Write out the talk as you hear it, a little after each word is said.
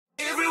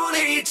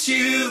hates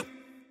you.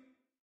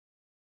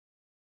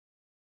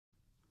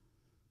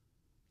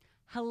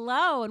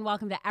 Hello and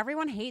welcome to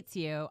Everyone Hates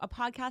You, a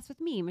podcast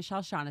with me,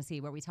 Michelle Shaughnessy,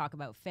 where we talk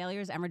about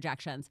failures and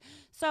rejections.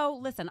 So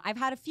listen, I've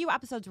had a few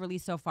episodes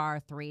released so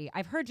far, 3.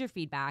 I've heard your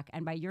feedback,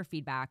 and by your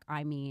feedback,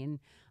 I mean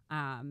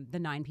the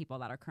 9 people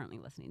that are currently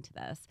listening to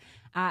this.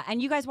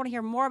 And you guys want to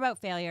hear more about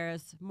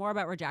failures, more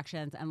about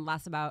rejections, and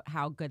less about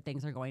how good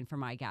things are going for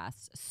my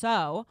guests.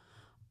 So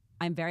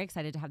I'm very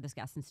excited to have this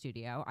guest in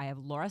studio. I have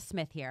Laura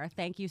Smyth here.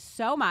 Thank you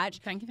so much.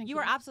 Thank you. You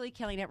are absolutely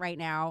killing it right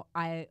now.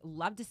 I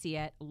love to see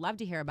it. Love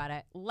to hear about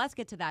it. Let's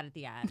get to that at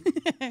the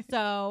end.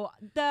 So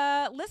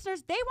the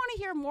listeners, they want to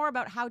hear more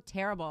about how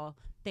terrible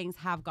things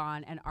have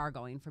gone and are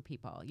going for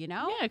people, you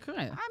know? Yeah,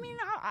 correct. I mean,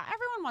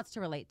 everyone wants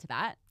to relate to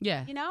that.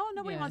 Yeah. You know,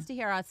 nobody wants to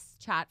hear us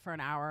chat for an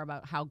hour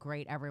about how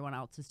great everyone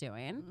else is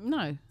doing.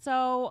 No.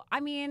 So, I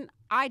mean,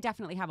 I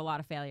definitely have a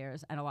lot of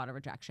failures and a lot of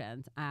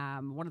rejections.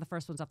 One of the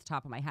first ones off the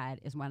top of my head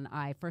is when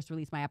I first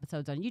released my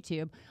episodes on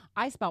YouTube,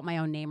 I spelt my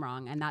own name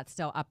wrong, and that's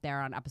still up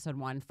there on episode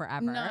 1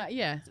 forever. No,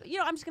 yeah. So, you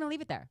know, I'm just going to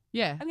leave it there.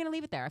 Yeah. I'm going to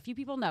leave it there. A few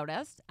people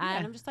noticed,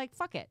 and I'm just like,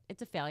 fuck it.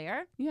 It's a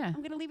failure. Yeah. I'm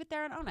going to leave it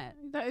there and own it.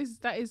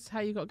 That is how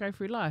you got to go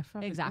through life. I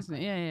think, Exactly.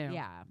 isn't it? Yeah.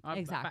 Yeah, I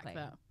exactly.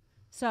 back that.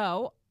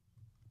 So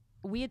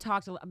we had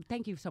talked.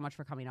 Thank you so much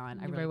for coming on.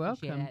 I You're really very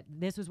appreciate welcome. it.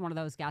 This was one of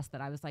those guests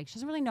that I was like, she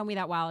doesn't really know me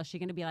that well. Is she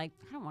going to be like,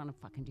 I don't want to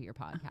fucking do your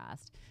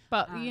podcast?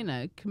 But, you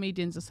know,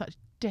 comedians are such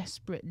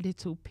desperate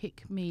little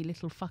pick-me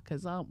little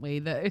fuckers, aren't we?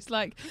 That it's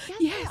like,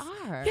 Yes,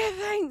 we are. Yeah,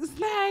 thanks.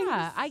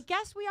 Yeah, I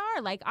guess we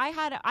are. Like I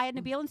had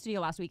Nabil in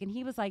studio last week, and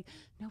he was like,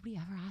 nobody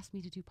ever asked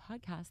me to do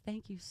podcasts.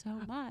 Thank you so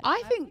much.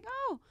 I think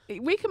was like,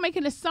 oh, we can make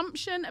an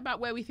assumption about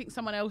where we think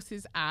someone else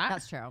is at.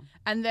 that's true.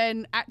 And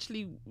then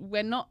actually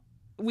we're not,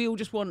 we all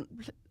just want,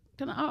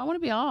 I want to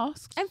be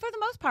asked. And for the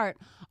most part,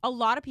 a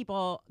lot of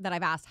people that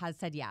I've asked has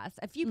said yes.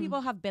 A few people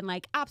have been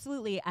like,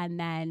 absolutely, and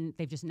then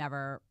they've just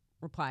never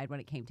replied when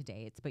it came to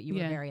dates. But you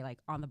were very like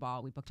on the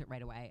ball. We booked it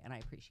right away, and I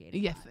appreciate it.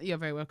 Yes, you're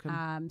very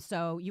welcome.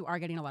 So you are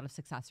getting a lot of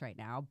success right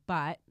now,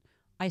 but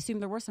I assume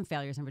there were some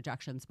failures and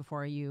rejections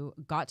before you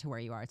got to where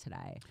you are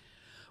today.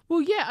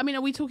 Well, yeah. I mean,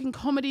 are we talking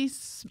comedy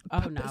Oh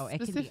no, it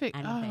can be specific?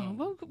 anything.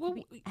 Oh, well, It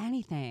can be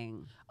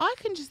anything. I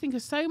can just think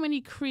of so many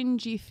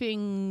cringy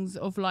things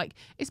of like,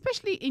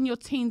 especially in your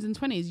teens and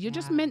 20s, you're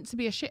just meant to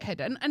be a shithead.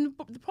 And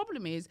the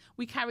problem is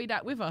we carry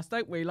that with us,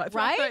 don't we? Like,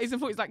 Right? 30s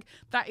and 40s, like,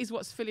 that is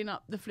what's filling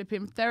up the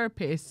flipping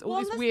therapists. All Well,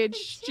 this that's weird, the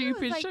thing, too,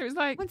 stupid is, shows.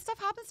 Like, when stuff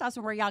happens to us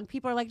when we're young,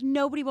 people are like,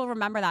 nobody will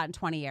remember that in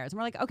 20 years. And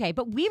we're like, okay,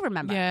 but we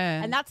remember.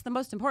 Yeah. And that's the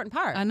most important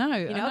part. I know,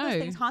 You know, I know.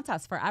 those things haunt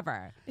us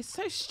forever. it's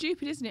so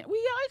stupid, isn't it? Well,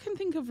 yeah, I can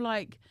think of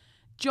like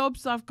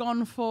jobs I've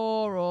gone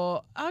for,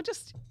 or I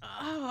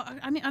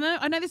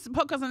know this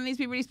podcast and it needs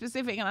to be really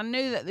specific, and I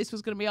knew that this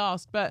was going to be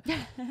asked, but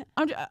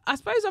I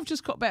suppose I've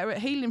just got better at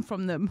healing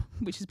from them,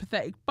 which is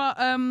pathetic. But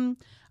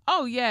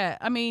oh yeah,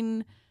 I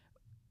mean,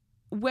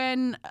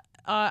 when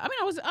I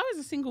was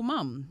a single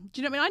mum.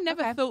 Do you know what I mean? I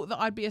never thought that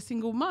I'd be a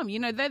single mum. You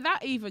know, that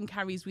even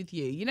carries with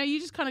you. You know, you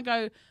just kind of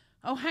go,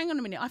 oh, hang on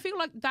a minute. I feel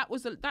like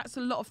that's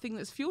a lot of thing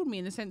that's fueled me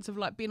in the sense of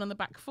like being on the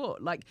back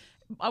foot. Like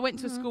I went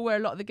to a school where a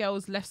lot of the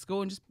girls left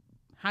school and just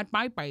had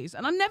my bays,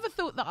 and I never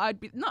thought that I'd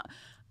be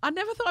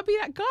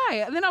that guy,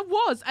 and then I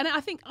was, and I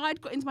think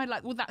I'd got into my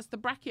like, well, that's the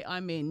bracket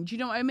I'm in. Do you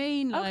know what I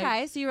mean? Like,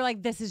 Okay, so you were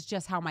like, this is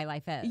just how my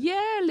life is.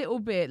 yeah, a little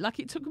bit. Like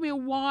it took me a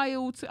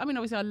while to. I mean,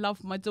 obviously, I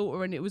loved my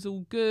daughter, and it was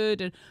all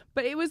good,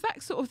 but it was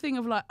that sort of thing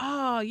of like,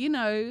 you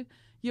know,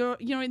 you're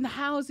in the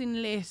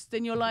housing list,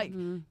 and you're like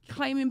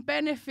claiming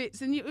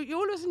benefits, and you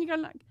all of a sudden you go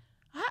like,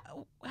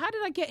 how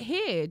did I get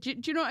here? Do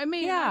you know what I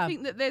mean? Yeah. I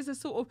think that there's a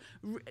sort of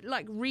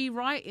like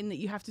rewriting that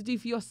you have to do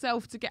for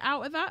yourself to get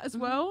out of that as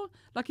well.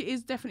 Like it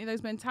is definitely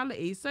those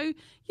mentalities. So yeah,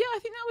 I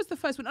think that was the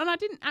first one, and I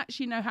didn't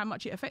actually know how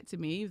much it affected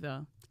me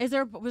either. Was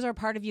there a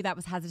part of you that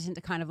was hesitant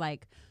to kind of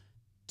like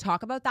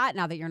talk about that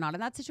now that you're not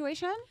in that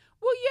situation?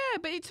 Well, yeah,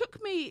 but it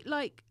took me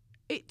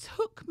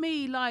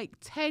like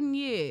 10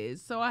 years.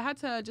 So I had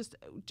to just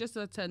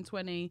turn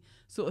 20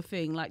 sort of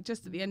thing, like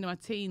just at the end of my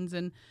teens,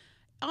 and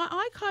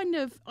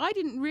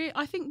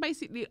I think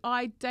basically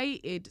I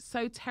dated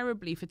so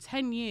terribly for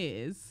 10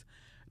 years.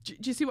 Do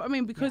you see what I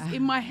mean? Because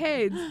in my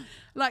head,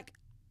 like,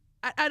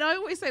 and I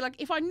always say, like,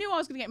 if I knew I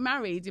was going to get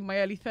married in my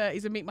early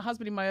 30s and meet my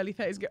husband in my early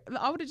 30s,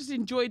 I would have just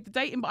enjoyed the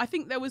dating. But I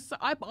think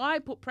I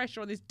put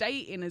pressure on this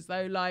dating as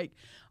though, like,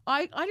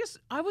 I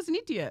was an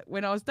idiot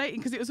when I was dating,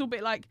 because it was all a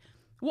bit like,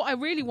 what I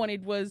really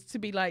wanted was to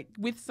be like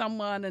with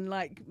someone and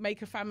like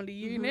make a family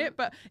unit.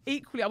 But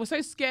equally, I was so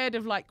scared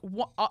of like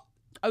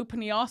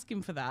openly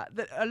asking for that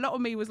a lot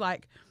of me was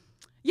like,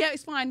 yeah,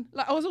 it's fine.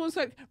 Like I was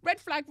also red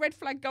flag,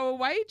 go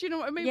away. Do you know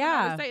what I mean? Yeah.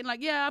 When I was dating,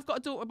 like, yeah, I've got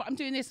a daughter, but I'm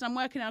doing this and I'm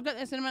working and I've got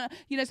this and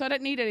you know, so I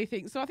don't need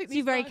anything. So I think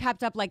you very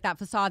kept up like that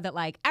facade that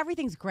like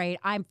everything's great,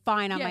 I'm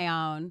fine on my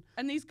own.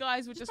 And these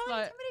guys were just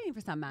like intimidating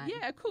for some men.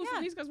 Yeah, of course. Yeah.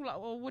 And these guys were like,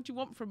 well, what do you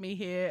want from me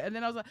here? And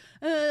then I was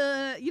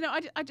like, you know,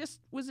 I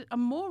just was a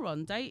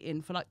moron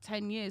dating for like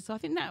 10 years. So I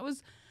think that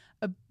was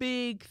a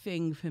big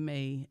thing for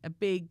me, a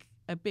big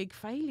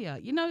failure.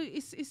 You know,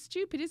 it's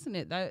stupid, isn't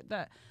it?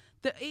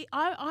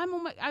 I'm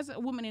almost, as a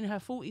woman in her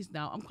 40s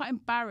now, I'm quite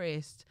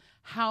embarrassed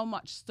how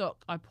much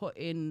stock I put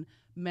in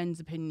men's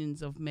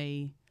opinions of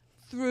me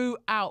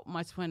throughout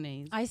my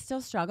 20s. I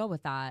still struggle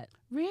with that.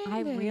 Really?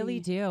 I really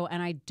do.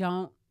 And I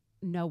don't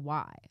know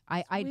why.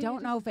 I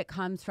don't know if it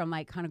comes from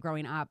like kind of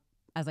growing up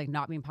as like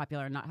not being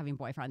popular and not having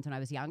boyfriends when I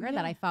was younger,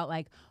 that I felt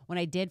like when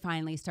I did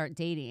finally start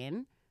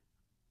dating,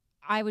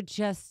 I would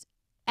just,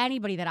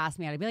 anybody that asked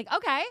me out, I'd be like,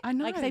 okay. I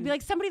know. Like, 'cause I'd be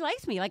like, somebody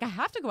likes me. Like, I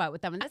have to go out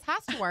with them and this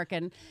has to work.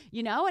 And,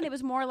 you know, and it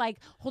was more like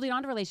holding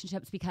on to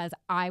relationships because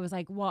I was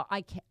like, well,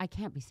 I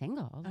can't be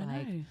single.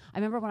 I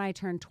remember when I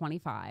turned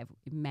 25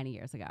 many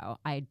years ago,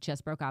 I had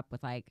just broke up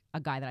with like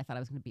a guy that I thought I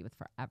was going to be with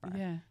forever.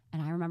 Yeah.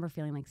 And I remember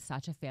feeling like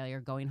such a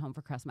failure going home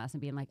for Christmas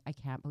and being like, I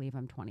can't believe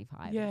I'm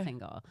 25 and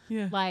single.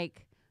 Yeah.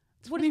 Like,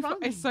 what is wrong?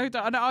 It's so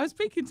dumb. I was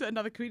speaking to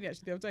another comedian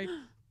actually the other day,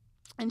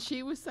 and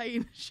she was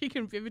saying she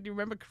can vividly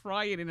remember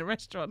crying in a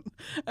restaurant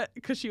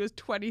because she was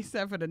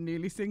 27 and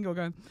newly single,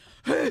 going,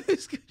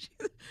 who's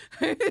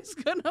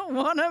going to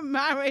want to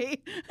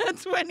marry a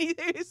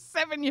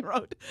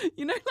 27-year-old?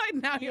 You know,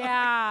 like now you're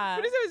like,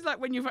 but it was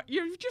like when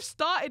you've just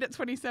started at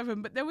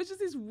 27, but there was just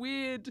this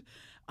weird,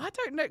 I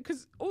don't know,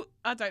 because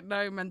I don't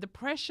know, man, the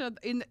pressure,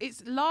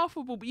 it's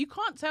laughable, but you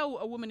can't tell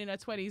a woman in her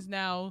 20s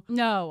now.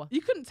 No. You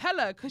couldn't tell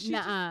her because she's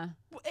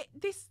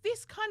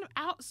this kind of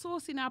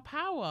outsourcing our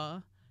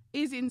power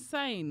is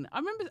insane.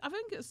 I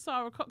think it's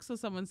Sarah Cox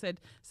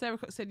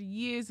said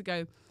years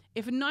ago,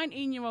 if a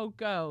 19-year-old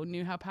girl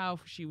knew how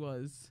powerful she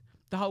was,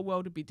 the whole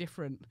world would be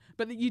different.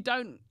 But you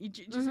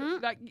just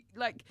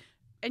like,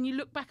 and you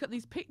look back at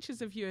these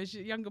pictures of you as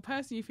a younger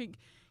person, you think,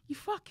 you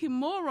fucking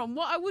moron,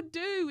 what I would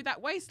do with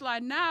that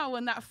waistline now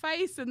and that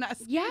face and that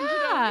skin. Yeah. You know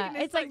what I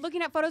mean? It's like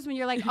looking at photos when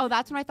you're like, oh,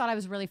 that's when I thought I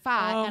was really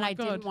fat and I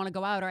didn't want to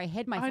go out or I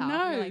hid myself. I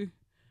know. Like,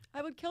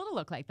 I would kill to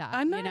look like that.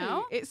 I know. You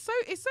know? It's so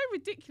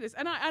ridiculous.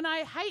 And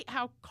I hate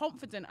how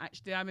confident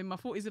actually I'm in my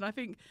 40s. And I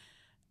think,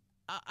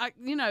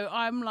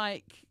 I'm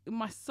like,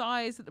 my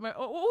size at the moment,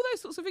 all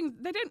those sorts of things,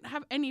 they don't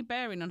have any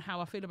bearing on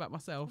how I feel about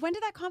myself. When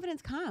did that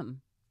confidence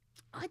come?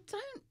 I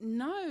don't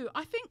know.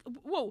 I think,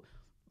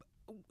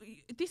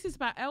 this is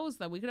about Els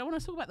though. We don't want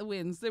to talk about the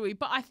wins, do we?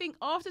 But I think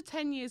after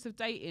 10 years of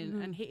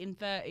dating and hitting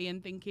 30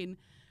 and thinking,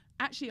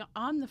 actually,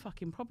 I'm the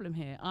fucking problem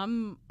here.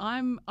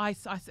 I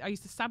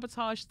used to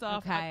sabotage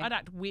stuff. Okay. I'd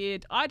act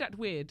weird. I'd act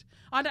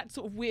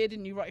sort of weird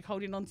and neurotic,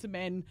 holding on to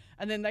men,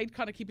 and then they'd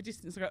kind of keep a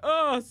distance and go,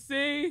 "Oh,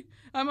 see,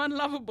 I'm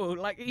unlovable."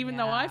 Like even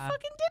though I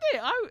fucking did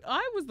it,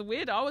 I was the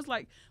weirdo. I was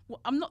like, well,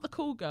 I'm not the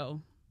cool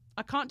girl.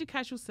 I can't do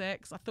casual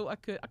sex. I thought I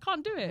could. I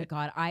can't do it. Oh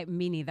God,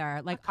 me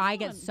neither. Like I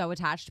get so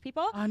attached to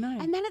people. I know.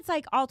 And then it's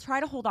like I'll try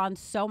to hold on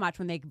so much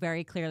when they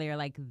very clearly are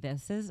like,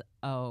 "This is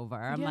over."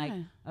 I'm like,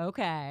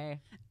 okay,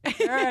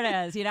 there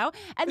it is, you know.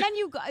 And then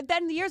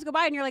then the years go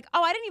by and you're like,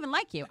 "Oh, I didn't even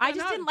like you. I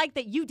just didn't like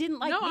that you didn't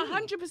like me." No,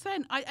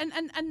 100%.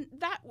 And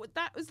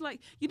that was like,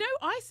 you know,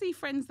 I see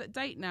friends that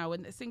date now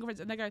and they're single friends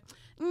and they go,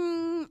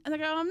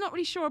 I'm not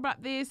really sure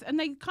about this, and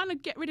they kind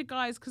of get rid of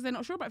guys because they're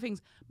not sure about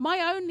things.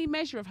 My only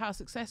measure of how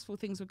successful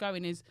things were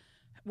going is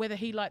whether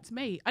he liked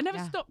me. I never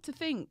stopped to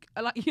think,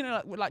 like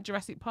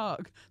Jurassic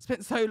Park,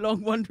 spent so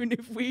long wondering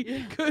if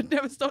we could,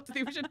 never stopped to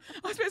think we should.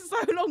 I spent so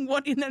long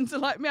wanting them to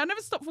like me. I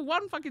never stopped for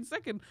one fucking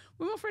second.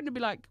 When my friend would be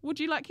like, would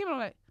you like him? I'm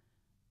like,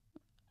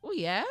 well,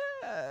 yeah,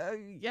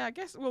 I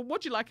guess. Well,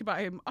 what do you like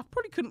about him? I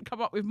probably couldn't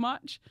come up with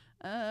much.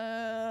 Like,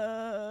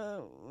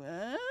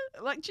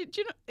 do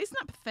you know, isn't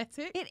that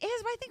pathetic? It is,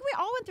 but I think we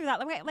all went through that.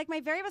 Like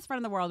my very best friend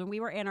in the world, when we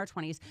were in our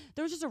 20s,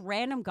 there was just a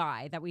random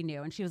guy that we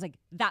knew, and she was like,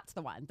 that's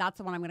the one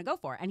I'm going to go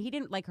for. And he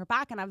didn't like her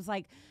back, and I was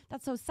like,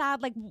 that's so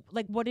sad. Like,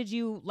 what did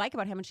you like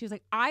about him? And she was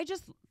like, I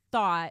just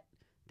thought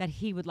that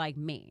he would like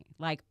me.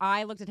 Like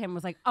I looked at him and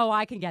was like, oh,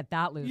 I can get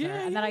that loser.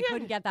 And then I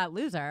couldn't get that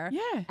loser.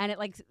 Yeah. And it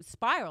like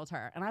spiraled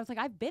her. And I was like,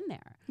 I've been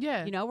there.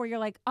 Yeah. You know, where you're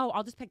like, oh,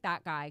 I'll just pick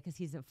that guy because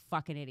he's a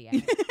fucking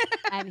idiot.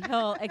 And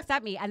he'll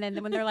accept me. And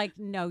then when they're like,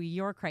 no,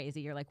 you're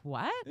crazy, you're like,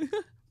 what?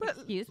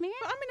 Excuse me?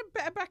 But I'm in a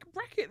better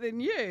bracket than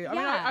you. I mean,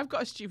 I've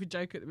got a stupid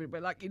joke at the minute,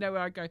 but like, you know,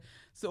 where I go,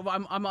 sort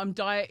of, I'm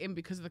dieting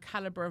because of the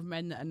caliber of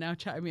men that are now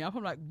chatting me up.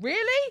 I'm like,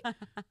 really?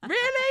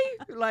 Really?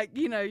 Like,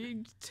 you know,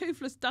 you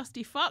toothless,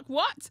 dusty fuck.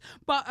 What?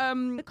 But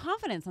the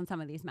confidence on some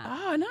of these men.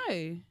 Oh, I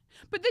know.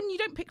 But then you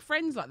don't pick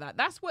friends like that.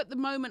 That's what the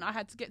moment I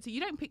had to get to.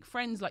 You don't pick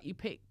friends like you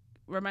pick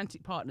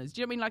romantic partners.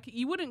 Do you know what I mean? Like,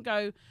 you wouldn't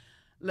go,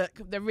 look,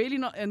 they're really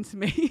not into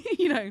me.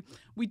 You know,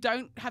 we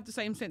don't have the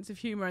same sense of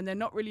humor and they're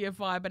not really a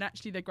vibe and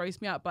actually they gross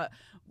me out, but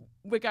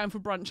we're going for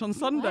brunch on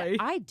Sunday.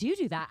 I do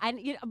that. And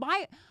you know,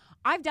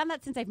 I've done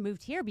that since I've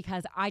moved here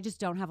because I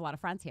just don't have a lot of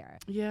friends here.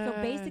 Yeah. So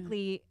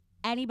basically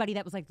anybody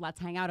that was like, let's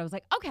hang out, I was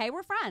like, okay,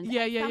 we're friends.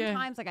 Yeah, and yeah,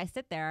 sometimes like I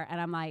sit there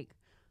and I'm like,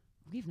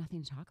 we have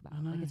nothing to talk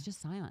about. Like it's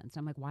just silence.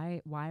 I'm like,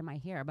 why am I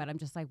here? But I'm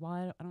just like,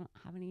 well, I don't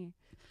have any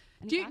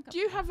Do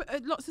you have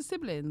lots of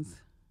siblings?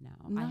 No,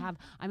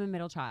 I'm a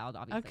middle child,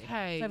 obviously.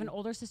 Okay. So I have an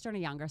older sister and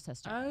a younger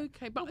sister.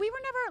 Okay. But we were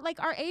never,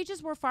 like, our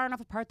ages were far enough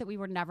apart that we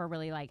would never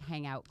really, like,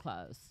 hang out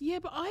close. Yeah,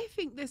 but I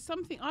think there's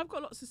something, I've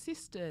got lots of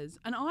sisters,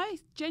 and I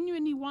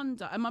genuinely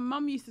wonder, and my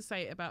mum used to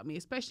say it about me,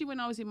 especially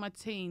when I was in my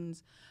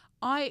teens,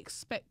 I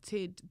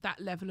expected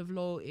that level of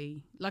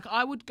loyalty. Like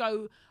I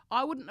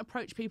wouldn't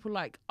approach people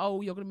like,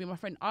 oh, you're going to be my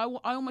friend. I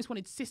almost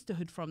wanted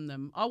sisterhood from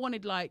them. I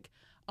wanted I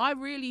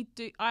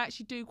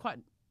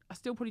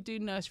still probably do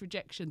nurse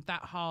rejection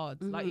that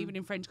hard, like even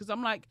in French, because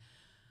I'm like,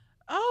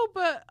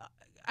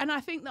 and I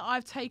think that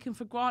I've taken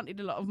for granted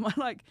a lot of my,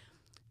 like,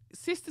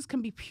 sisters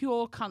can be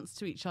pure cunts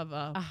to each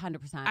other.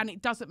 100%. And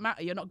it doesn't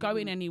matter. You're not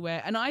going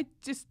anywhere. And I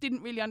just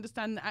didn't really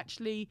understand that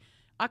actually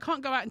I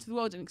can't go out into the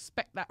world and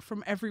expect that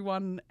from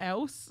everyone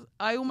else.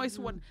 I almost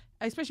want,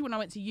 especially when I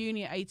went to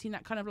uni at 18,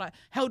 that kind of like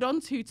held on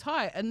too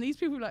tight. And these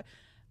people were like,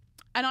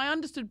 and I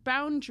understood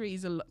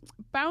boundaries,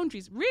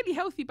 really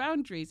healthy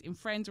boundaries in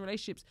friends or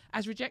relationships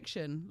as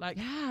rejection. Like,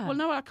 well,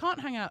 no, I can't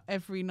hang out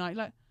every night.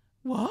 Like,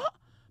 what?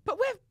 But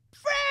we're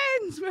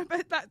friends.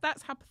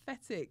 That's how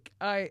pathetic.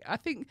 I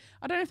think,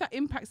 I don't know if that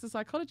impacts the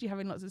psychology,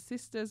 having lots of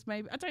sisters,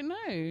 maybe. I don't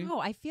know. Oh,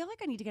 I feel like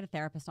I need to get a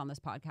therapist on this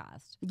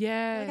podcast.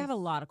 Yeah. I have a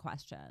lot of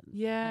questions.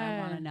 Yeah. And I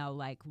want to know,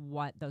 like,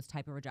 what those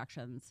type of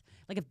rejections,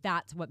 like, if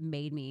that's what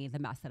made me the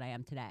mess that I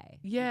am today.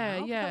 Yeah,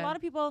 you know? yeah. A lot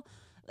of people,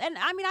 and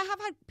I mean, I have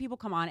had people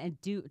come on and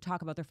do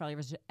talk about their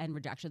failures and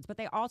rejections, but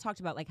they all talked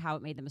about, like, how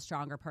it made them a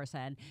stronger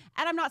person.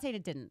 And I'm not saying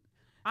it didn't.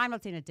 I'm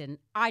not saying it didn't.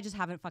 I just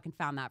haven't fucking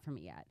found that for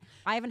me yet.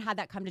 I haven't had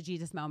that come to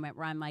Jesus moment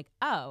where I'm like,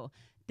 oh,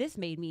 this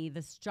made me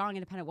the strong,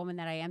 independent woman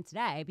that I am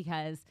today,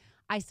 because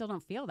I still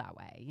don't feel that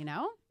way, you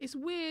know? It's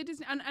weird,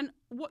 isn't it? And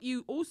what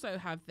you also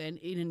have then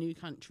in a new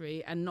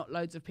country and not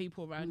loads of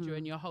people around you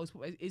and your whole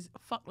sport is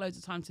fuck loads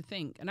of time to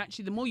think. And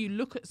actually, the more you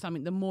look at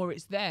something, the more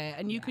it's there.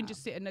 And you can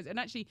just sit and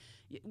actually,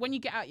 when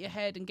you get out your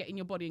head and get in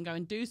your body and go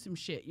and do some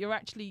shit, you're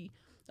actually,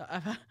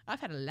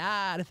 I've had a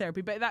lot of therapy,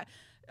 but that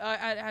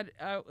I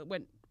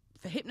went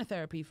for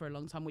hypnotherapy for a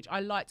long time, which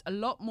I liked a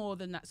lot more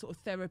than that sort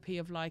of therapy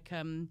of like,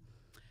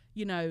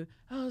 you know,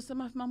 oh, so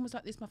my mum was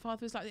like this, my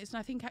father was like this. And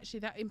I think actually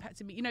that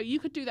impacted me. You know, you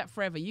could do that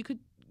forever. You could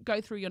go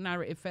through your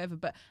narrative forever.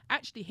 But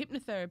actually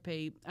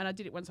hypnotherapy, and I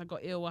did it once I got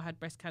ill, I had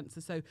breast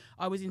cancer. So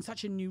I was in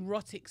such a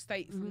neurotic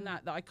state from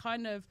that I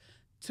kind of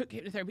took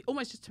hypnotherapy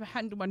almost just to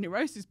handle my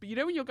neurosis. But you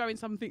know, when you're going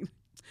something,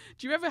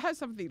 do you ever have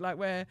something like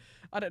where,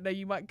 I don't know,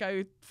 you might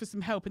go for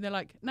some help and they're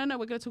like, no,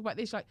 we're going to talk about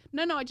this. Like,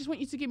 no, I just want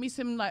you to give me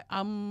some like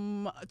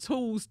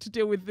tools to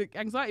deal with the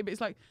anxiety. But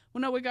it's like,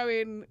 well, no, we're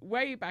going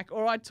way back.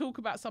 Or I'd talk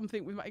about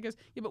something with my, he goes,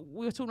 yeah, but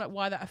we were talking about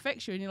why that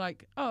affects you. And you're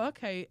like, oh,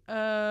 okay.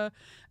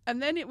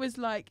 And then it was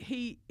like,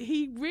 he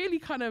really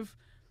kind of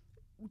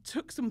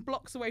took some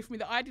blocks away from me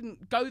that I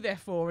didn't go there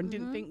for and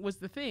didn't think was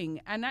the thing.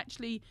 And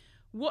actually,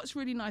 what's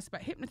really nice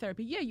about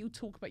hypnotherapy,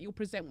 you'll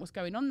present what's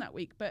going on that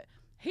week, but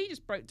he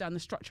just broke down the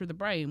structure of the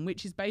brain,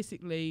 which is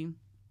basically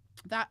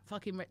that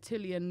fucking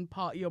reptilian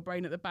part of your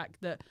brain at the back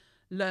that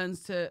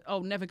learns to,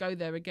 never go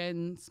there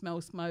again,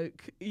 smell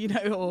smoke, you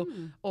know,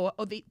 or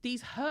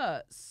these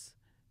hurts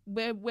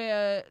where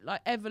we're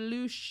like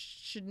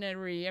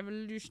evolutionary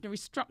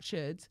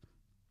structured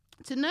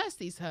to nurse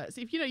these hurts.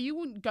 If, you know, you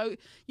wouldn't go,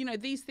 you know,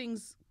 these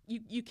things,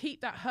 you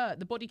keep that hurt,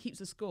 the body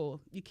keeps a score.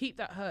 You keep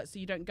that hurt so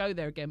you don't go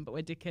there again, but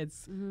we're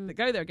dickheads that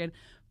go there again.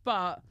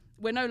 But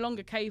we're no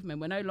longer cavemen.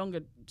 We're no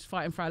longer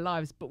fighting for our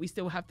lives, but we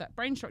still have that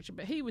brain structure.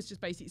 But he was just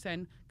basically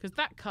saying, because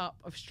that cup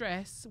of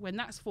stress, when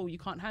that's full, you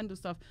can't handle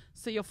stuff.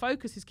 So your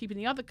focus is keeping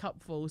the other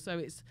cup full. So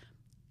it's,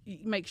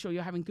 make sure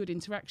you're having good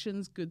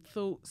interactions, good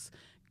thoughts,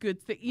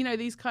 you know,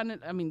 these kind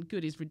of, I mean,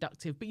 good is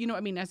reductive, but you know what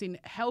I mean, as in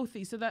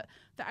healthy, so that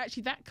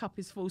actually that cup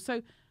is full.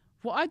 So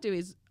what I do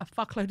is a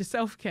fuckload of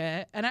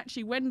self-care. And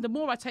actually, the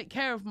more I take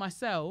care of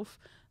myself,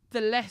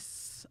 the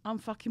less I'm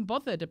fucking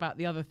bothered about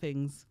the other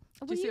things.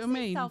 Do you see what I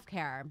mean?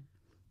 Self-care.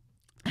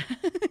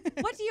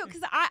 What do you,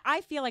 because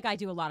I feel like I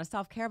do a lot of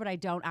self-care, but I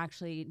don't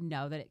actually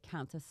know that it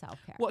counts as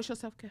self-care. What's your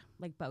self-care?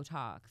 Like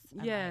Botox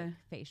and like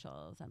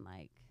facials and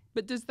like.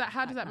 But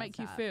how does that make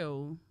you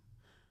feel?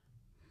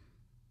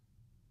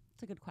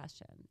 It's a good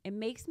question. It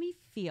makes me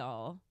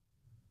feel,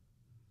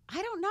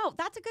 I don't know.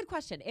 That's a good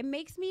question. It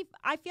makes me,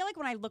 I feel like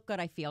when I look good,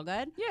 I feel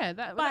good. Yeah,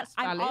 but that's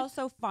valid. I'm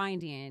also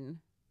finding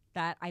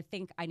that I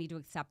think I need to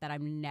accept that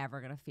I'm never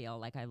going to feel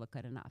like I look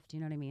good enough. Do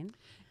you know what I mean?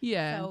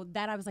 Yeah. So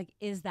then I was like,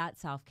 is that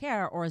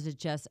self-care or is it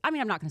just, I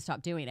mean, I'm not going to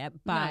stop doing it,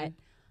 but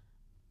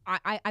no.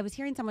 I was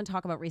hearing someone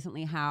talk about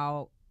recently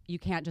how you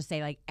can't just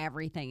say like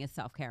everything is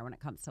self-care when it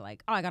comes to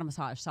like, oh, I got a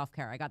massage,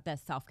 self-care. I got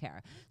this,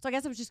 self-care. So I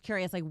guess I was just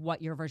curious like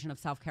what your version of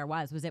self-care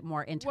was. Was it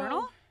more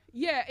internal? Well,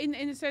 yeah, in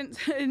a sense,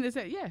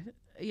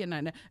 yeah,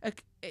 no.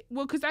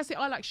 Well, because that's it.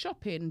 I like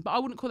shopping, but I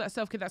wouldn't call that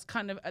self-care. That's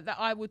kind of, that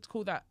I would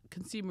call that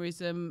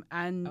consumerism,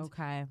 and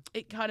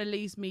it kind of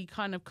leaves me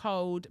kind of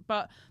cold.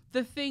 But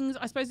the things,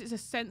 I suppose it's a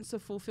sense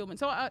of fulfillment.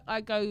 So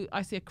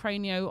I see a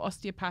cranio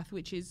osteopath,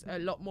 which is a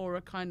lot more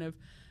a kind of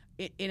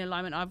in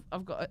alignment.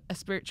 I've got a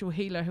spiritual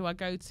healer who I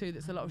go to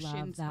that's a lot of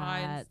shin tai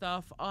and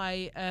stuff.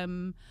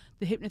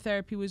 The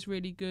hypnotherapy was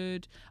really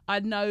good. I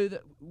know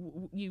that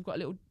you've got a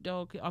little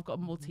dog. I've got a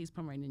Maltese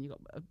Pomeranian. You've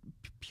got a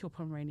pure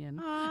Pomeranian.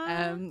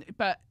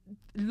 But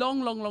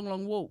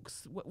long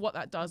walks, what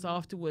that does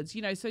afterwards,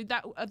 you know, so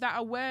that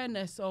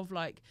awareness of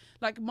like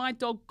my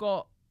dog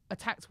got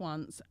attacked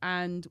once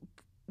and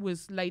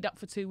was laid up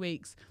for 2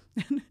 weeks.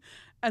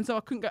 And so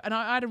I couldn't go. And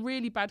I had a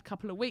really bad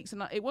couple of weeks,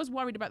 and it was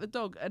worried about the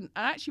dog. And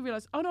I actually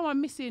realised, oh no,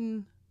 I'm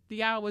missing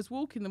the hours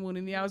walk in the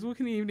morning, the hours walk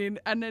in the evening.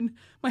 And then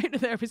my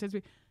hypnotherapist said to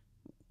me,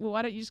 well,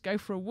 why don't you just go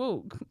for a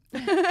walk?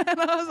 And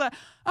I was like,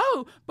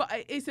 oh,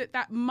 but is it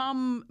that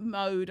mum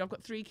mode? I've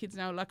got 3 kids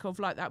now, like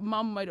that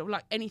mum mode of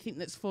like anything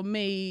that's for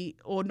me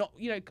or not,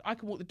 I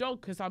can walk the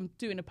dog because I'm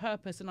doing a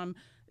purpose and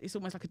it's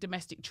almost like a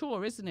domestic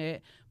chore, isn't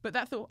it? But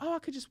that thought, I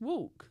could just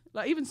walk.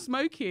 Like even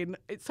smoking,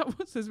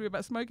 someone says to me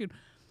about smoking,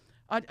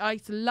 I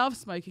used to love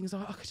smoking,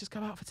 so I could just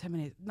go out for 10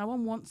 minutes. No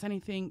one wants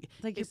anything.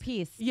 Like your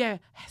peace. Yeah,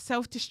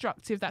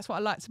 self-destructive. That's what I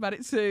liked about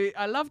it too.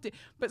 I loved it.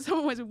 But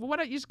someone went, well, why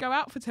don't you just go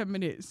out for 10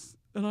 minutes?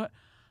 And I'm like,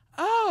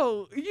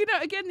 oh,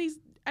 again,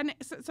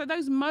 so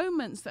those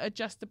moments that are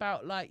just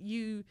about like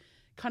you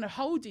kind of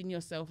holding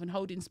yourself and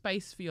holding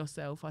space for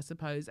yourself, I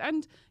suppose.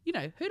 And,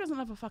 who doesn't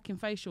love a fucking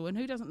facial and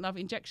who doesn't love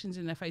injections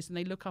in their face and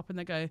they look up and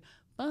they go,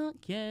 fuck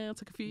yeah, I'll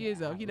take a few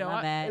years off.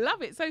 I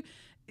love it. So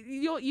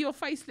your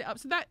face lit up.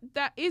 So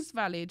that is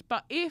valid.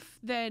 But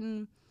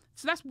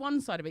so that's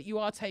one side of it. You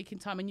are taking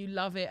time and you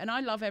love it. And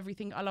I love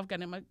everything. I love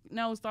getting my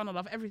nails done. I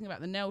love everything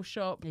about the nail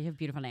shop. Yeah, you have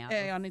beautiful nails.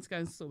 Yeah, I need to go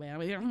and sort my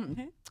out.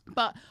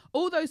 But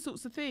all those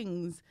sorts of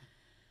things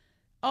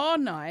are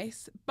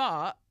nice.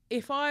 But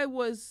if I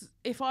was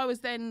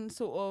then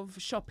sort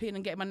of shopping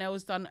and getting my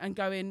nails done and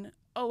going,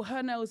 oh,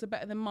 her nails are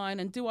better than mine,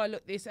 and do I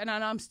look this? And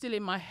I'm still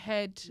in my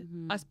head.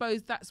 I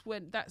suppose that's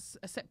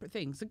a separate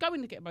thing. So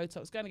going to get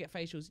Botox, going to get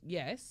facials,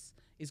 yes,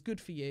 is good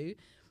for you.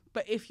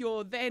 But if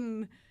you're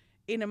then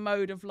in a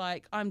mode of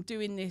like, I'm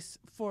doing this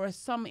for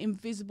some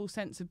invisible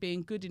sense of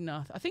being good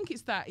enough, I think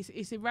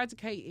it's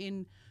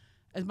eradicating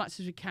as much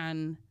as we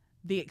can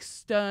the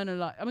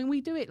external.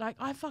 We do it. Like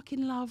I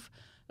fucking love.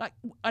 Like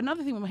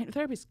another thing with my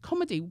hypnotherapist,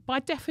 comedy.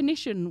 By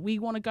definition, we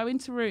want to go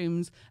into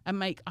rooms and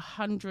make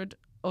 100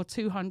 or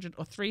 200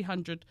 or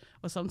 300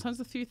 or sometimes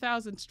a few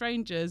thousand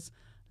strangers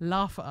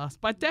laugh at us.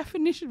 By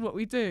definition, what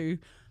we do,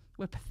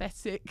 we're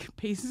pathetic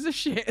pieces of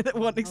shit that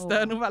want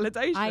external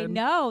validation. I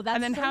know. That's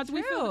and then so how do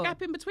we true. fill the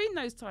gap in between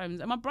those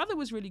times? And my brother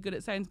was really good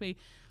at saying to me,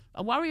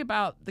 I worry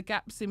about the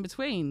gaps in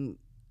between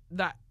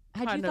that.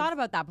 Had you thought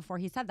about that before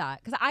he said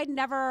that? Because I'd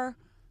never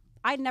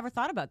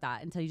thought about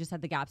that until you just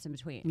said the gaps in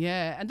between.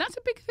 Yeah, and that's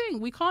a big thing.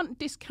 We can't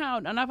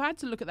discount, and I've had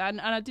to look at that,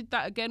 and I did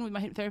that again with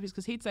my hypnotherapist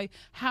because he'd say,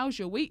 how's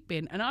your week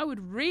been? And I would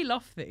reel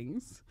off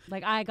things.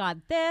 Like, I got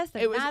this,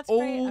 and it was that's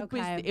all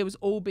great. Okay. It was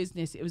all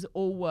business. It was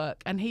all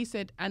work. And he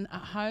said, and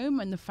at home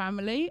and the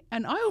family.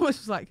 And I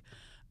almost was like,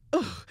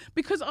 ugh,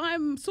 because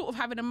I'm sort of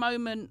having a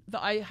moment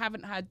that I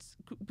haven't had,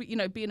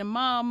 being a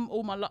mum,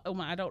 all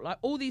my adult life,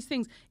 all these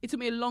things. It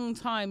took me a long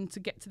time to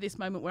get to this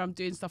moment where I'm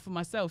doing stuff for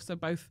myself. So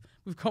both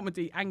with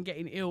comedy and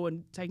getting ill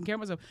and taking care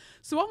of myself.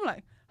 So I'm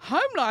like, home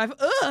life,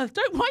 why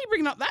are you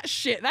bringing up that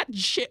shit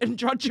and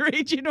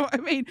drudgery? Do you know what I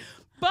mean?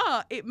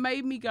 But it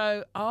made me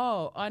go,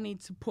 oh, I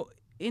need to put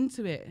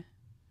into it.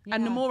 Yeah.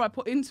 And the more I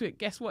put into it,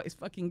 guess what? It's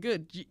fucking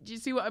good. Do you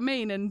see what I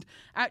mean? And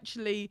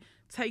actually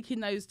taking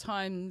those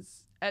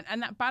times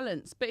and that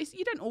balance. But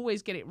you don't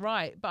always get it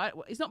right. But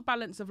it's not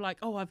balance of like,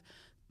 oh, I've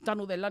done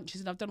all their lunches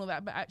and I've done all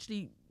that, but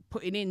actually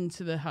putting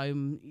into the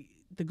home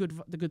the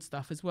good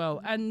stuff as well.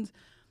 Mm-hmm. And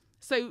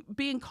so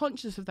being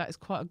conscious of that is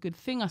quite a good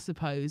thing, I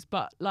suppose.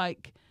 But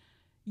like,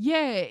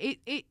 yeah,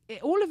 it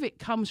all of it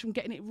comes from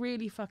getting it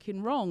really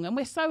fucking wrong. And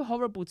we're so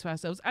horrible to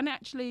ourselves. And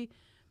actually,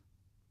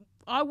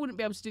 I wouldn't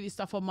be able to do this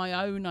stuff on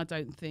my own, I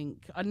don't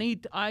think.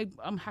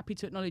 I'm happy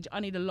to acknowledge I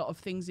need a lot of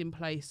things in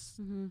place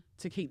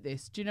to keep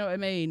this. Do you know what I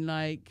mean?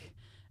 Like,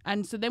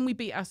 and so then we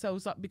beat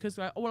ourselves up because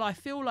we're like, well, I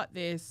feel like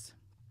this.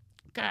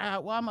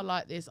 God, why am I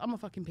like this? I'm a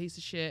fucking piece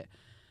of shit.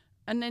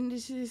 And then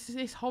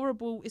this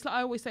horrible, it's like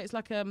I always say, it's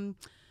like, when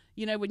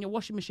your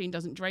washing machine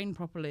doesn't drain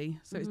properly.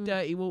 So it's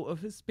dirty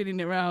water spinning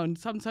around.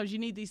 Sometimes you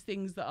need these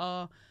things that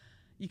are,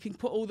 you can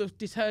put all the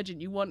detergent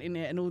you want in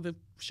it and all the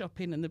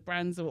shopping and the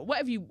brands or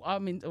whatever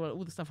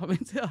all the stuff I'm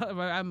into.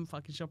 I'm a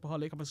fucking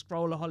shopaholic. I'm a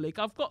scrollaholic.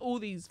 I've got all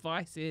these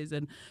vices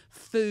and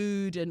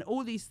food and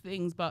all these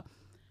things. But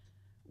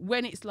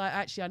when it's like,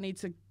 actually, I need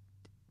to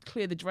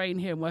clear the drain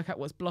here and work out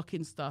what's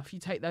blocking stuff, you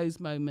take those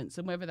moments,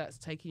 and whether that's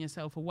taking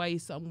yourself away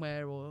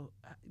somewhere or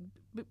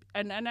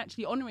and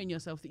actually honouring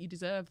yourself that you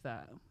deserve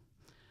that.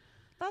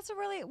 That's a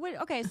really...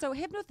 Okay, so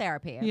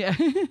hypnotherapy. Yeah.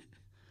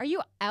 Are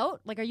you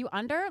out? Like, are you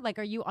under? Like,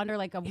 are you under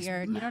like a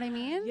weird, you know what I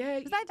mean? Yeah.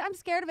 Because I'm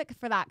scared of it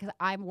for that, because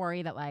I'm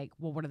worried that like,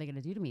 well, what are they going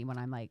to do to me when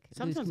I'm like,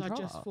 sometimes I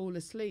just fall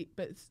asleep,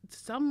 but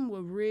some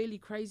were really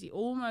crazy,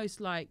 almost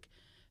like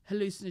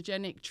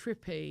hallucinogenic,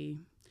 trippy,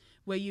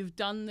 where you've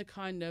done the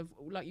kind of,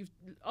 like you've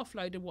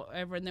offloaded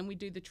whatever, and then we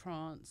do the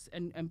trance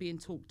and being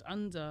talked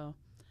under.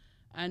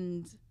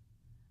 And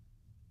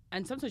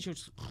sometimes you're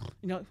just,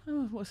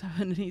 oh, what's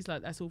happened? And he's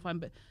like, that's all fine.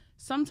 But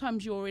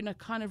sometimes you're in a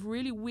kind of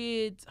really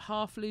weird,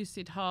 half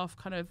lucid, half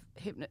kind of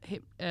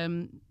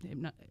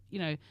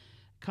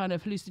kind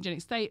of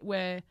hallucinogenic state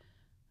where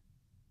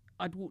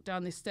I'd walk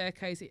down this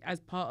staircase as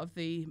part of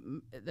the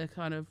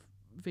kind of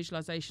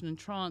visualization and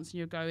trance, and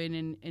you're going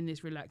in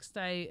this relaxed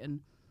state. And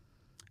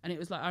it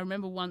was like, I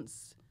remember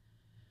once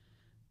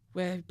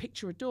where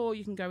picture a door,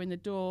 you can go in the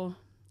door,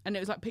 And it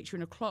was like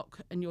picturing a clock,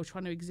 and you're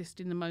trying to exist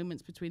in the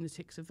moments between the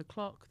ticks of the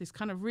clock. This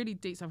kind of really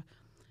deep stuff.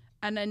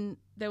 And then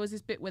there was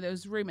this bit where there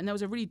was a room, and there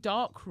was a really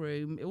dark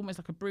room, almost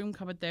like a broom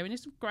cupboard there, in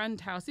this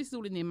grand house. This is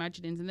all in the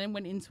imaginings, and then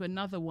went into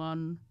another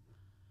one.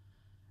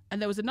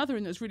 And there was another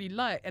one that was really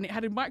light, and it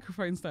had a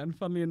microphone stand,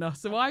 funnily enough.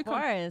 So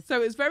so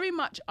it was very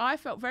much, I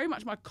felt very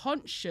much my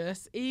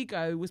conscious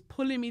ego was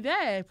pulling me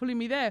there.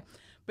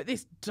 But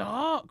this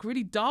dark,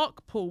 really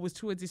dark pool was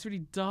towards this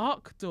really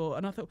dark door.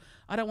 And I thought,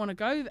 I don't want to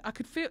go. I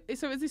could feel,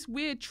 so it was this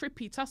weird,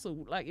 trippy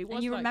tussle. Like it was.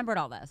 And you remembered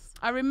all this?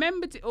 I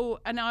remembered it all,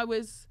 and there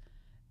was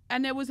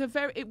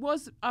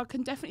I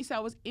can definitely say I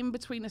was in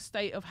between a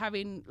state of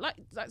having, like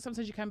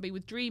sometimes you can be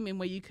with dreaming,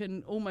 where you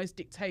can almost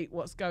dictate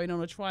what's going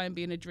on or try and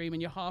be in a dream,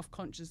 and you're half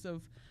conscious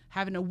of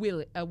having a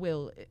will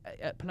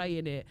at play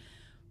in it.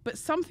 But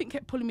something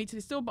kept pulling me to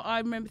this door, but I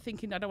remember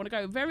thinking I don't want to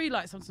go. Very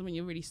like sometimes when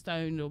you're really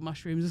stoned or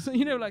mushrooms or something,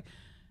 you know, like,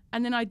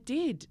 and then I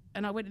did,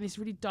 and I went in this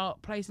really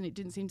dark place, and it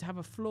didn't seem to have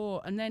a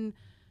floor. And then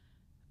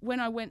when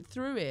I went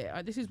through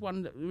it, this is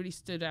one that really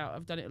stood out.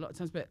 I've done it a lot of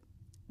times, but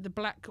the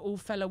black all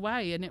fell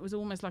away, and it was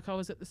almost like I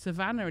was at the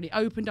savannah, and it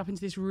opened up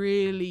into this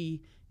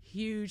really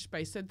huge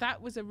space. So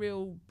that was a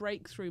real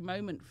breakthrough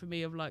moment for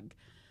me of like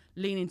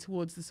leaning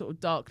towards the sort of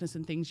darkness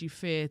and things you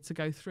fear to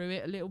go through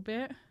it a little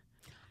bit.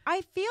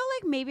 I feel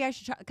like maybe I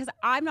should try, because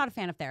I'm not a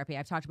fan of therapy.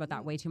 I've talked about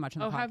that way too much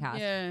on the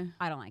podcast.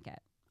 I don't like it.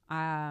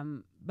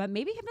 But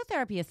maybe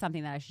hypnotherapy is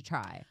something that I should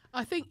try.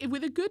 I think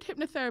with a good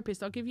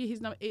hypnotherapist, I'll give you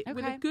his number.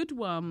 With a good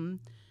one,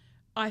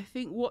 I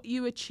think what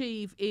you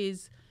achieve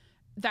is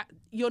that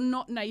you're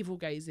not navel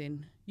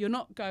gazing. You're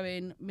not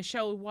going,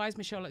 Michelle, why is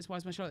Michelle like this? Why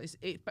is Michelle like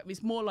this? But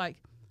it's more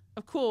like,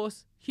 of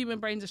course, human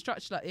brains are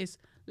structured like this.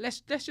 Let's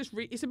just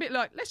it's a bit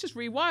like, let's just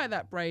rewire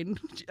that brain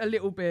a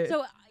little bit.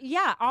 So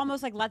yeah,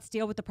 almost like let's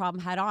deal with the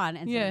problem head on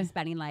instead of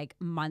spending like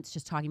months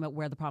just talking about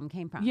where the problem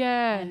came from.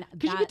 Yeah,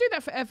 because you could do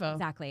that forever.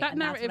 Exactly. That's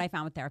what I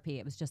found with therapy.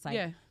 It was just like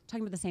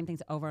talking about the same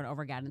things over and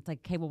over again. It's like,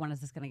 okay, well, when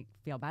is this going to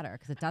feel better?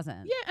 Because it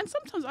doesn't. Yeah, and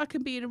sometimes I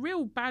can be in a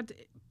real bad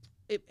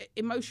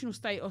emotional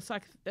state or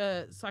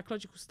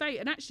psychological state,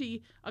 and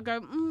actually I go,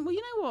 well,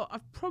 you know what,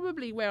 I've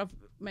probably, where I've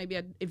maybe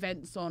had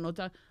events on or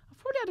done, I've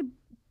probably had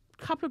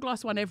a couple of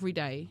glasses of wine every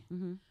day.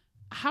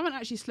 I haven't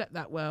actually slept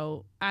that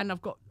well, and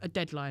I've got a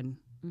deadline.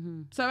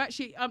 So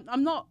actually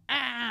I'm not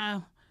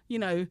you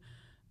know,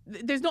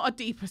 there's not a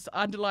deeper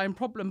underlying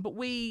problem, but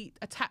we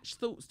attach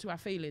thoughts to our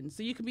feelings.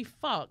 So you can be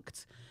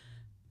fucked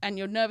and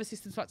your nervous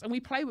system's fucked. And we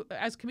play,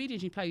 as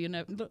comedians, you play your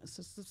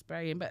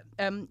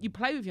you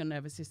play with your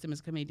nervous system as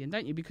a comedian,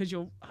 don't you? Because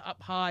you're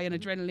up high and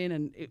adrenaline,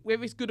 and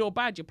whether it's good or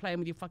bad, you're playing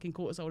with your fucking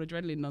cortisol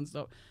adrenaline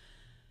nonstop.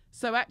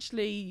 So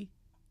actually,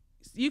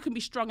 you can be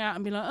strung out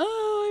and be like,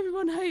 oh,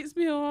 everyone hates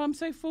me, or I'm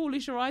so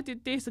foolish, or I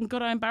did this, and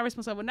God, I embarrassed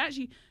myself. And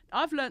actually,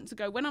 I've learned to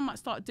go, when I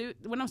might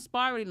when I'm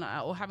spiraling like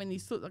that or having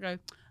these thoughts, I go,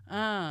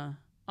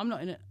 I'm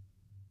not in it.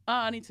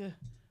 I need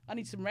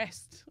some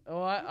rest,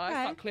 or I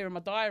start clearing my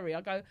diary.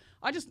 I go,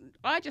 I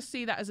just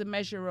see that as a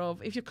measure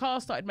of, if your car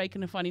started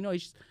making a funny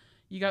noise,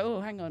 you go,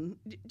 oh, hang on.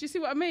 Do you see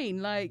what I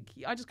mean? Like,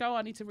 I just go,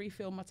 I need to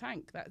refill my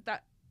tank.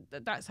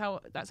 That's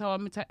how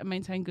I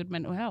maintain good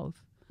mental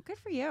health. Good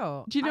for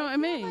you. Do you know what I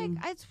mean?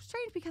 Like, it's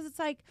strange because it's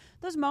like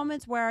those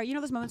moments where, you know,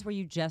 those moments where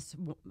you just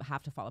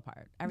have to fall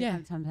apart.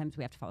 Sometimes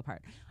we have to fall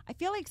apart. I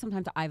feel like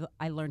sometimes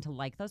I learn to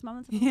like those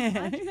moments.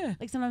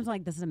 Like sometimes I'm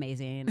like, this is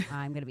amazing.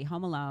 I'm going to be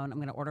home alone. I'm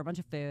going to order a bunch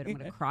of food. I'm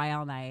going to cry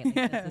all night.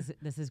 Like,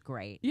 this is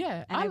great.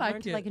 Yeah, and I've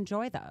learned to like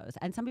enjoy those.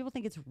 And some people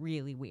think it's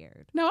really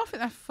weird. No, I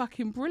think that's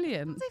fucking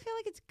brilliant. Sometimes I feel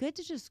like it's good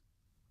to just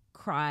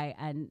cry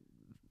and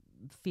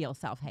feel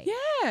self-hate.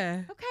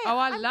 Yeah. Okay. Oh,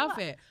 I love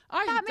it.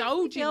 I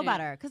indulge makes me feel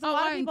better, because a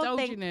lot of people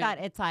think that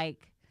it's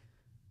like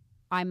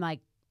I'm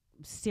like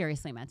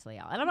seriously mentally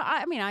ill. I don't know.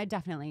 I mean, I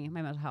definitely,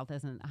 my mental health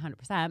isn't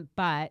 100%,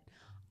 but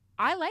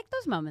I like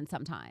those moments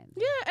sometimes.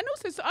 Yeah, and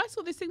also, so I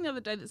saw this thing the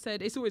other day that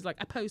said, it's always like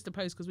a post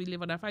because we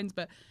live on our phones,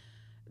 but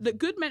that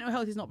good mental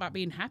health is not about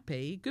being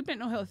happy. Good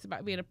mental health is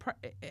about being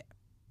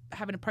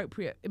having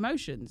appropriate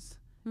emotions.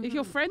 Mm-hmm. If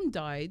your friend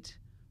died,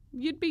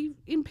 you'd be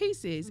in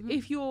pieces. Mm-hmm.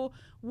 If you're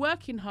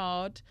working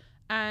hard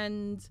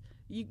and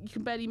you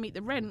can barely meet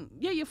the rent,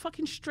 you're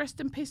fucking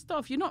stressed and pissed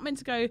off. You're not meant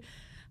to go,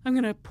 I'm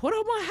going to put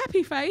on my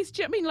happy face.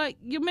 Do you know what I mean? Like,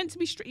 you're meant to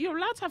be, you're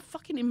allowed to have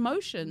fucking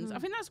emotions. Mm-hmm. I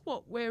think that's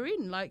what we're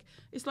in. Like,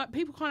 it's like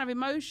people can't have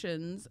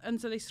emotions,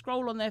 and so they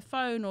scroll on their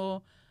phone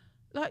or,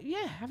 like,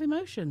 have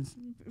emotions.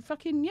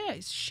 Fucking,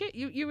 it's shit.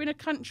 You're in a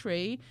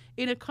country,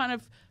 in a kind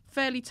of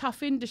fairly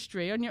tough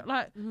industry, and you're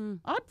like,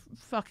 I'd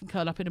fucking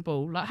curl up in a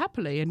ball, like,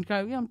 happily, and go,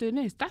 I'm doing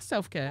this. That's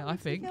self-care, I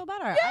think. Feel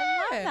better. Yeah.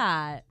 I love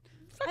that.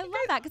 I love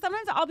that, because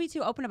sometimes I'll be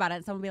too open about it,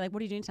 and someone will be like,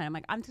 what are you doing tonight? I'm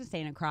like, I'm just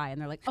staying and cry. And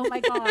they're like, oh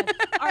my God,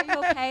 are you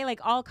okay? Like,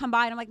 I'll come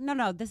by. And I'm like,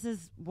 no, this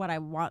is what I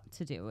want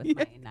to do with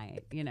my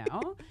night, you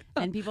know?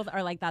 And people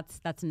are like,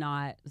 it's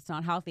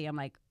not healthy. I'm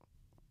like,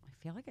 I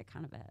feel like it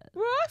kind of is.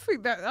 Well,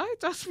 I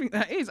just think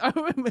that is. I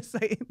remember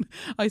saying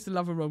I used to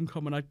love a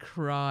rom-com and I'd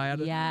cry.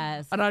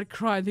 Yes. And I'd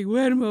cry and think,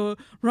 when will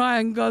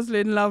Ryan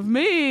Gosling love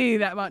me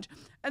that much?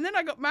 And then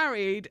I got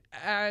married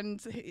and,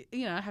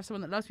 you know, I have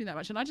someone that loves me that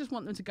much and I just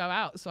want them to go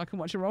out so I can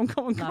watch a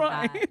rom-com and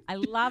cry. That. I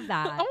love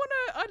that. I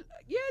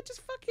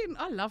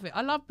love it.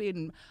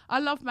 I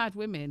love mad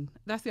women.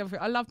 That's the other thing.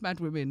 I love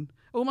mad women.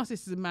 All my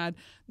sisters are mad.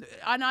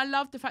 And I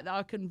love the fact that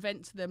I can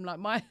vent to them. Like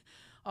my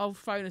old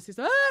phone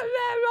sister, I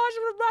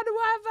just want to run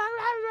away.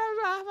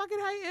 I fucking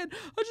hate it.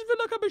 I just feel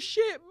like I'm a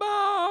shit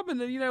mum.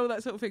 And then, you know, all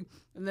that sort of thing.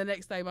 And the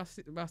next day,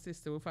 my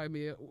sister will phone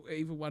me,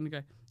 either one, and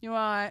go, "You all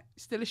right?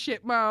 Still a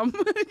shit mum?"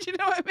 Do you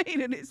know what I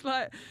mean? And it's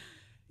like,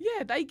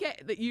 yeah, they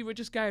get that you were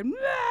just going,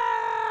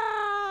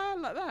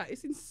 like that.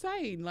 It's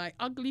insane. Like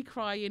ugly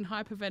crying,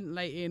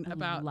 hyperventilating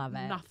about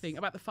nothing,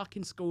 about the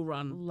fucking school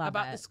run,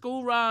 the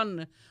school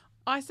run.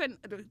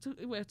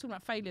 We're talking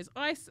about failures.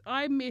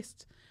 I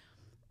missed,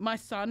 my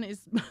son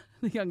is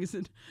the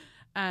youngest,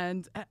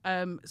 and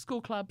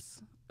school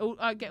clubs.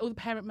 I get all the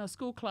parent mail,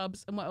 school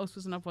clubs, and what else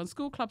was another one?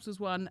 School clubs was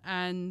one,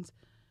 and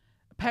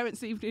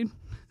parents' evening.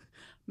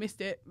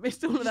 Missed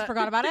all of that.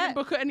 Forgot about Didn't it.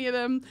 book any of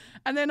them.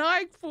 And then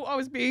I thought I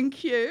was being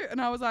cute,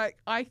 and I was like,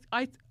 I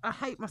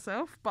hate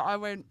myself, but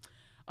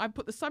I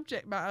put the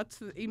subject matter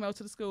to the email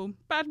to the school.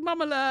 Bad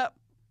mum alert.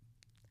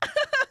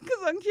 Because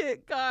I'm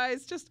cute,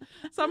 guys. Just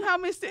somehow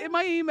missed it in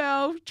my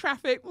email.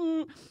 Traffic.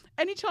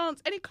 Any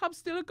chance? Any clubs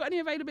still have got any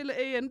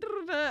availability? And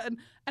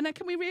then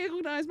can we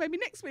reorganise maybe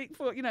next week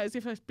for, you know, as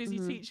if a busy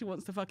teacher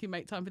wants to fucking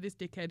make time for this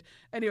dickhead.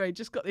 Anyway,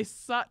 just got this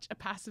such a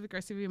passive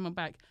aggressive in my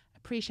back.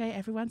 Appreciate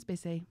everyone's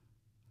busy,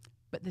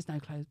 but there's no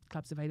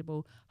clubs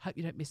available. Hope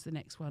you don't miss the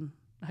next one.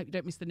 I hope you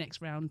don't miss the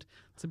next round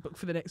to book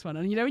for the next one.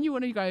 And you know when you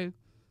want to go,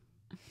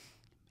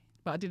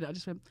 but I didn't. I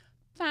just went,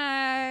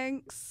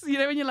 thanks. You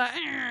know when you're like,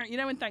 you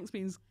know when thanks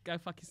means go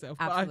fuck yourself.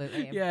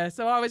 Absolutely.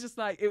 So I was just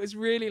like, it was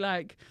really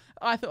like,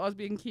 I thought I was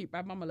being cute,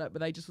 bad mum alert,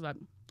 but they just were like,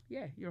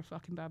 yeah, you're a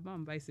fucking bad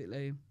mum,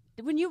 basically.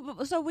 When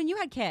you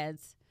had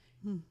kids,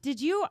 did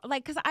you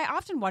like? Because I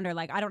often wonder,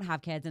 like, I don't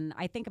have kids, and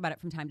I think about it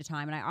from time to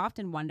time, and I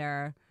often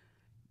wonder,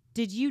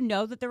 did you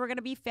know that there were going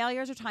to be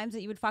failures or times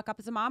that you would fuck up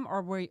as a mom?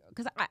 Or were you,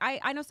 because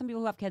I know some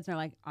people who have kids and are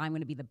like, I'm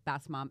going to be the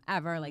best mom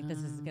ever. Like, this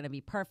is going to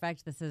be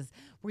perfect.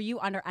 Were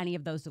you under any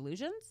of those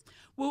delusions?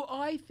 Well,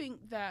 I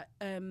think that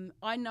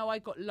I know I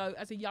got low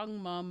as a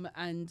young mum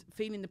and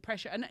feeling the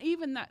pressure. And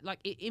even that,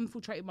 like, it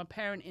infiltrated my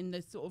parent in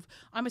this sort of,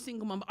 I'm a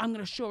single mum, I'm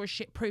going to sure as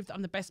shit prove that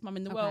I'm the best mum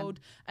in the world.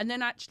 And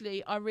then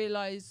actually I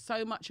realised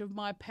so much of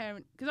my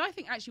parent, because I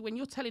think actually when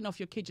you're telling off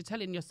your kid, you're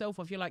telling yourself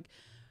off. You're like,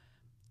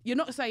 you're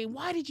not saying,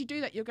 why did you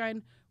do that? You're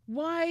going,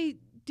 why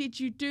did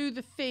you do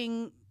the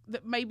thing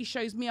that maybe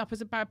shows me up as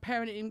a bad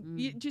parent?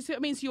 Do you see what I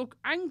mean? So your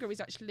anger is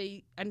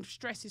actually, and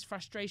stress is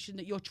frustration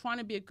that you're trying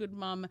to be a good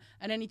mum,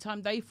 and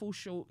anytime they fall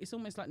short, it's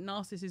almost like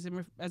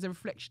narcissism as a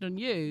reflection on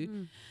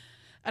you.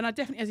 And I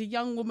definitely, as a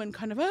young woman,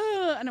 kind of,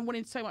 and I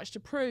wanted so much to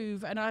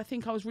prove. And I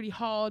think I was really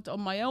hard on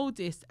my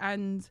oldest.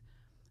 And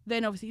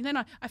then obviously,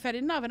 I've had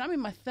enough, and I'm in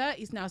my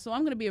 30s now, so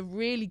I'm going to be a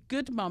really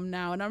good mum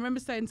now. And I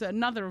remember saying to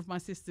another of my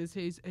sisters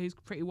who's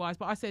pretty wise,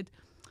 but I said,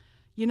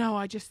 you know,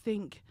 I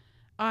can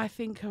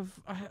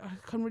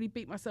really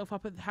beat myself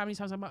up at how many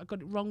times I might have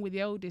got it wrong with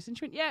the oldest. And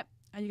she went, yeah,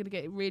 and you're going to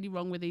get it really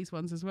wrong with these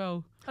ones as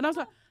well. And I was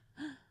like,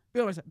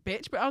 we always like,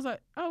 bitch, but I was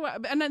like, oh, right.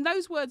 And then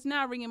those words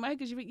now ring in my head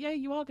because you think, yeah,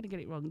 you are going to get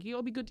it wrong. You got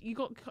to be good.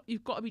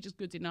 You've got to be just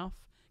good enough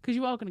because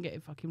you are going to get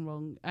it fucking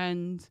wrong.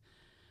 And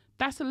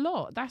that's a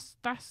lot. That's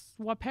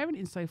why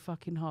parenting's so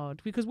fucking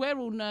hard, because we're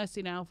all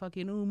nursing our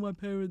fucking, oh, my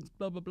parents,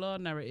 blah, blah, blah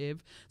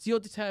narrative. So you're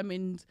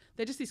determined.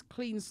 They're just this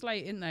clean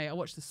slate, isn't they? I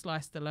watched the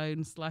Slice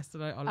Stallone.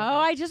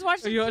 I just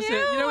watched it too. You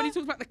know when he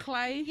talks about the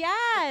clay?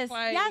 Yes.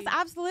 Yes,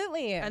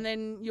 absolutely. And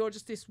then you're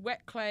just this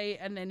wet clay,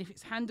 and then if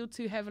it's handled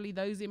too heavily,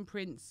 those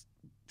imprints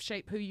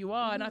shape who you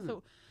are. And I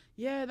thought,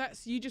 yeah,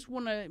 you just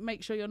want to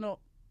make sure you're not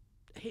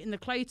hitting the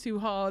clay too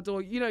hard,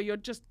 or, you know, you're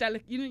just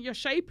delicate, you know, you're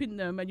shaping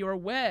them and you're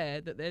aware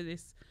that they're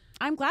this.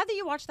 I'm glad that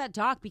you watched that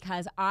doc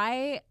because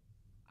I'm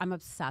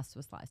obsessed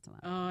with Sly Stallone.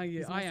 Oh,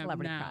 yeah, I am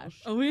celebrity now.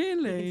 Crush. Oh,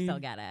 really? You can still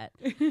get it.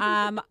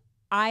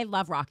 I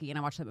love Rocky, and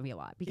I watched that movie a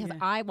lot because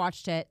I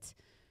watched it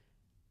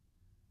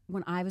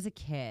when I was a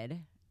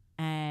kid,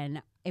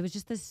 and it was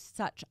just this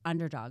such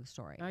underdog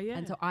story. Oh, yeah.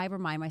 And so I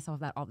remind myself of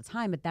that all the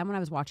time. But then when I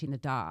was watching the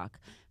doc,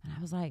 and I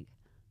was like,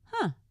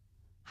 how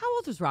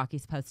old was Rocky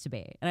supposed to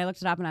be? And I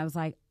looked it up, and I was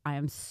like, I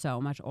am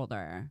so much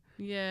older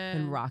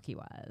than Rocky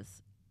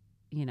was.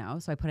 You know,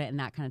 so I put it in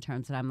that kind of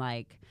terms that I'm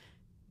like,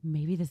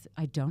 maybe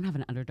I don't have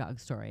an underdog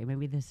story.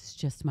 Maybe this is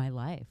just my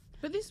life.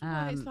 But this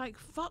why it's like,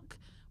 fuck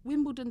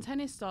Wimbledon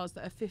tennis stars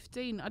that are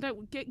 15. I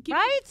don't give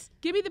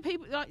me the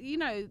people, like, you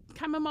know,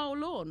 Chamomile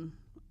Lawn.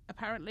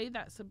 Apparently,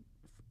 that's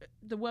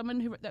the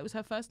woman that was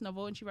her first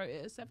novel, and she wrote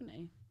it at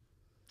 70.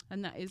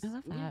 And that is, I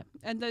love that.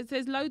 And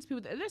there's loads of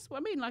people. That's what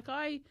I mean. Like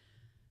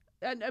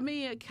and I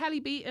mean, Callie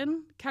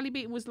Beaton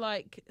was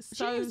like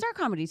so. She didn't start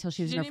comedy till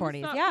she was in her didn't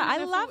even 40s. start Yeah, in I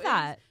her love 40s.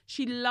 that.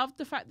 She loved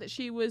the fact that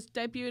she was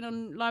debuting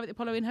on Live at the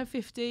Apollo in her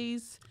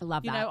 50s. I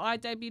love that. You know, I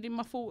debuted in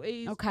my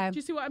 40s. Okay. Do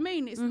you see what I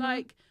mean? It's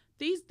like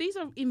these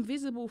are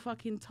invisible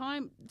fucking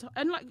time.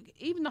 And like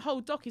even the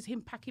whole doc is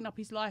him packing up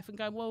his life and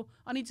going, well,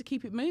 I need to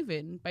keep it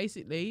moving,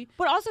 basically.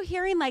 But also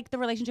hearing like the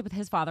relationship with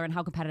his father and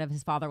how competitive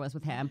his father was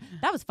with him,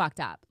 that was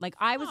fucked up. Like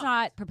I was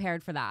not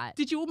prepared for that.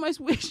 Did you almost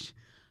wish...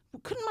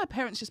 Couldn't my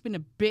parents just been a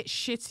bit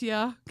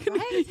shittier? Couldn't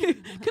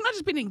I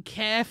just been in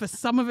care for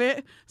some of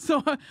it?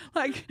 So,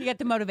 like... You get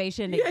the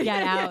motivation to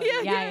get out.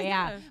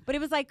 Yeah. But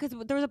it was like, because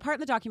there was a part in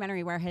the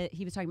documentary where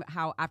he was talking about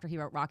how after he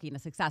wrote Rocky and the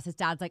success, his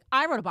dad's like,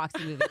 I wrote a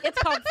boxing movie. It's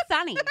called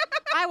Sunny.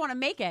 I want to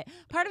make it.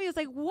 Part of me was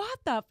like, what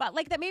the fuck?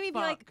 Like, that made me be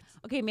like,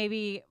 okay,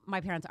 maybe my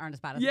parents aren't as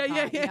bad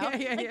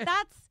as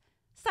that's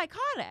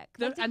psychotic.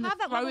 Like, and have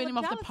that throwing him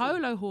off the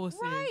polo horses.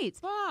 Right.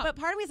 Fuck. But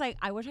part of me is like,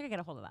 I wish I could get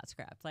a hold of that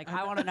script. Like,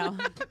 I want to know. Can you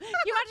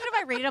imagine if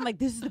I read it? I'm like,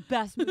 this is the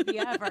best movie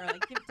ever.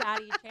 Like, give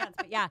Daddy a chance.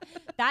 But yeah,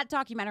 that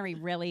documentary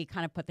really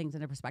kind of put things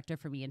into perspective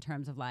for me in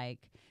terms of like,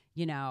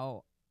 you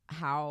know,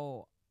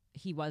 how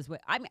he was with.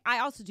 I mean, I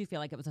also do feel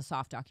like it was a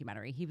soft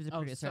documentary. He was a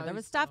producer. So there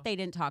was stuff they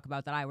didn't talk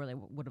about that I really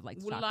would have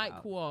liked to talk like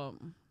about. what?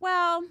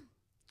 Well,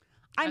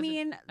 I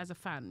mean, as a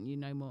fan, you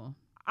know more.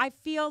 I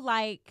feel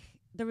like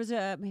there was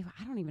I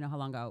don't even know how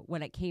long ago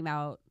when it came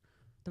out.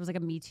 There was like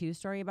a Me Too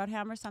story about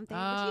him or something,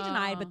 which he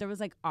denied, but there was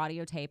like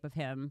audio tape of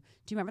him.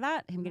 Do you remember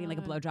that? Him getting like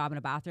a blowjob in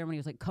a bathroom when he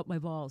was like, cut my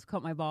balls.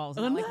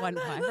 And that like went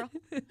viral.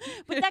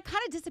 But that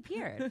kind of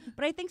disappeared.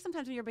 But I think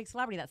sometimes when you're a big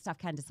celebrity, that stuff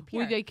can disappear.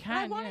 Well, they can,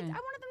 I wanted them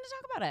to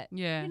talk about it.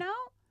 Yeah. You know?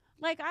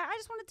 Like, I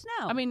just wanted to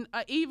know. I mean,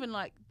 even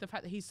like the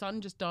fact that his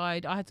son just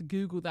died, I had to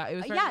Google that. It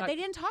was they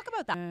didn't talk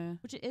about that,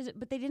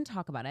 but they didn't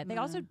talk about it. They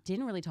also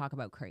didn't really talk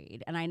about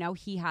Creed. And I know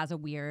Sly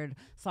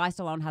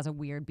Stallone has a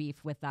weird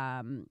beef with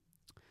the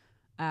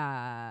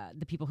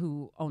people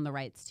who own the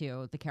rights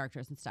to the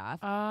characters and stuff.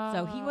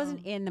 So he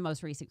wasn't in the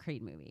most recent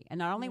Creed movie. And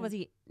not only was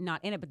he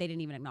not in it, but they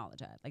didn't even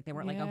acknowledge it. Like they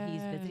weren't like, oh,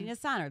 he's visiting his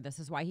son, or this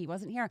is why he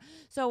wasn't here.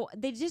 So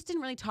they just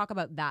didn't really talk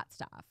about that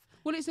stuff.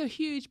 Well, it's a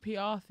huge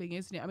PR thing,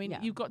 isn't it? I mean,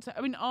 you've got to... I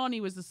mean,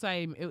 Arnie was the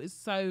same. It was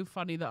so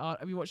funny that...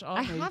 Have you watched Arnie?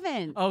 I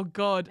haven't. Oh,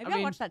 God. Maybe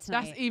I'll watch that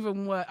tonight. That's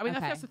even worse. I mean,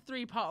 that's a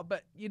 3-part,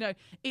 but, you know,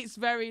 it's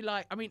very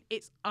like... I mean,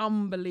 it's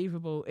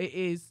unbelievable. It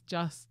is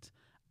just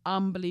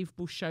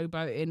unbelievable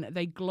showboating.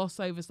 They gloss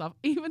over stuff,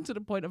 even to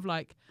the point of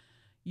like,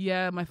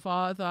 yeah, my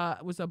father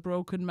was a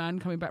broken man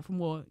coming back from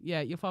war.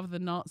 Yeah, your father's a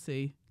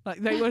Nazi. Like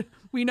they were,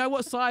 we know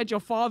what side your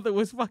father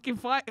was fucking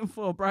fighting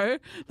for, bro.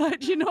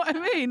 Like, do you know what I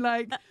mean?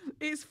 Like,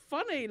 it's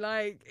funny.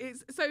 Like,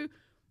 it's so,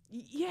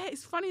 yeah,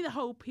 it's funny the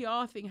whole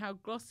PR thing, how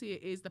glossy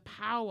it is, the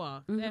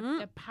power.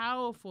 They're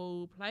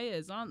powerful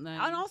players, aren't they?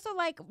 And also,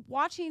 like,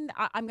 watching,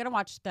 I'm going to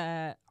watch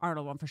the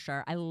Arnold one for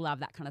sure. I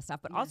love that kind of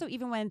stuff. But also,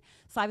 even when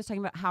Sly was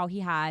talking about how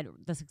he had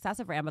the success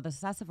of Rambo, the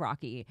success of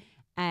Rocky,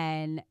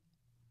 and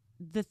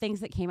the things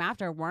that came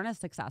after weren't as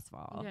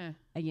successful,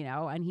 you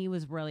know, and he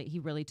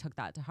really took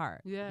that to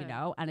heart, you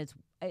know, and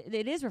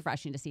it is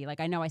refreshing to see.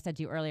 Like, I know I said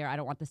to you earlier, I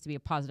don't want this to be a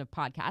positive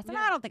podcast, and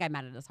I don't think I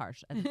meant it as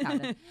harsh as it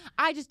sounded.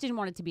 I just didn't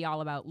want it to be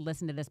all about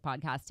listen to this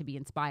podcast to be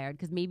inspired,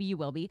 because maybe you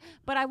will be,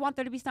 but I want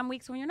there to be some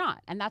weeks when you're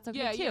not, and that's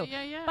okay too.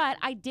 But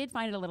I did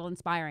find it a little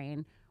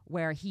inspiring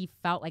where he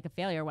felt like a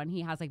failure when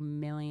he has like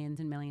millions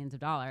and millions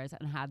of dollars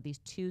and had these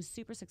 2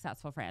 super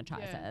successful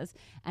franchises.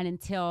 And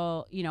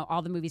until, you know,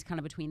 all the movies kind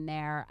of between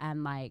there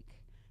and like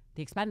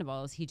The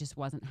Expendables, he just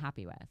wasn't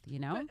happy with, you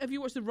know? But have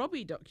you watched the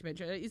Robbie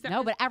documentary?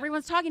 No, but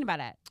everyone's talking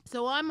about it.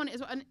 So I'm on it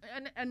as well.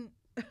 And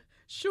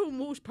Sean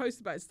Walsh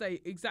posted about it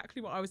today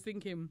exactly what I was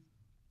thinking.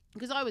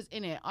 Because I was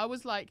in it. I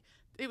was like,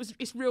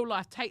 it's real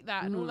life, take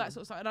that and all that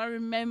sort of stuff. And I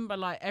remember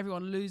like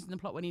everyone losing the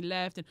plot when he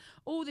left and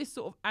all this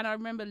sort of, and I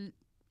remember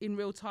in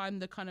real time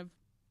the kind of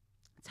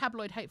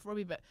tabloid hate for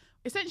Robbie. But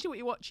essentially what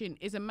you're watching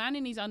is a man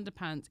in his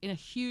underpants in a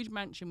huge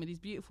mansion with his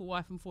beautiful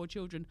wife and 4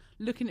 children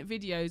looking at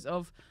videos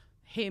of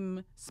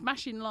him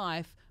smashing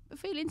life but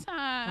feeling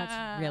sad.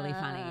 That's really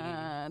funny.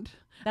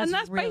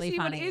 That's really basically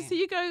funny. what it is. So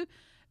you go,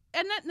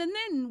 and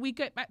then we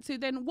get back to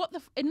then what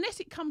the unless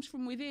it comes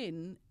from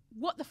within,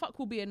 what the fuck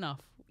will be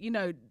enough? You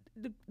know.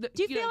 Do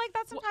you feel like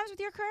that sometimes with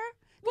your career?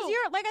 Because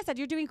you're, like I said,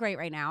 you're doing great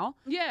right now.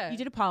 Yeah. You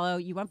did Apollo.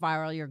 You went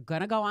viral. You're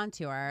gonna go on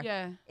tour.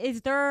 Yeah.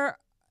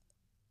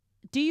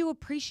 Do you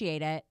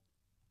appreciate it,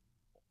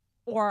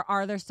 or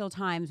are there still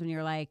times when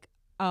you're like,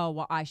 oh,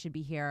 well, I should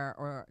be here,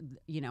 or,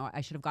 you know,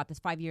 I should have got this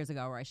 5 years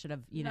ago, or I should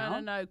have, you know?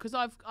 No, because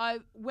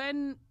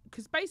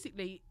because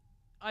basically,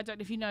 I don't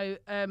know if you know,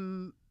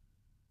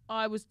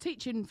 I was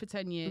teaching for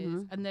 10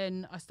 years, and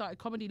then I started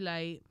comedy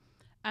late,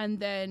 and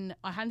then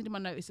I handed in my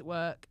notice at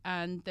work,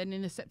 and then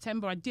in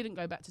September, I didn't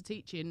go back to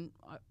teaching.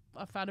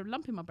 I found a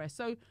lump in my breast.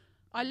 So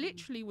I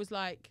literally was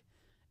like,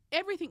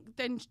 everything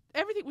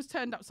was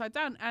turned upside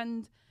down,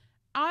 and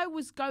I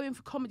was going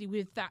for comedy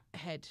with that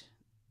head.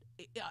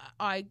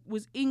 I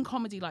was in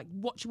comedy, like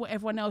watching what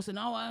everyone else and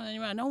no,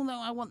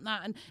 I want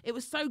that, and it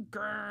was so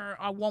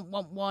I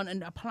want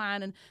and a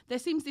plan, and there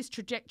seems this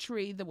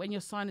trajectory that when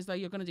you're signed as though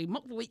you're going to do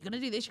mock the week, you're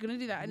going to do this, you're going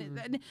to do that,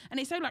 and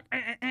it's so like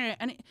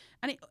and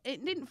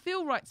it didn't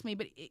feel right to me,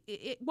 but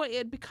it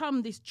had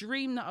become this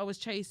dream that I was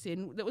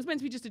chasing that was meant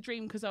to be just a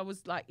dream because I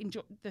was like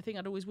enjoy the thing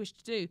I'd always wished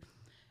to do.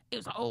 It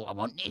was like, oh, I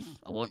want this,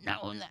 I want that,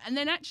 and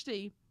then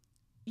actually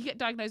you get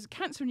diagnosed with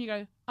cancer and you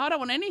go, I don't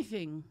want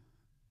anything.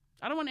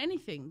 I don't want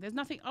anything. There's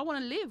nothing. I want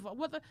to live.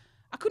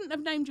 I couldn't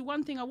have named you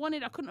one thing I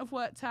wanted. I couldn't have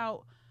worked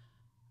out.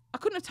 I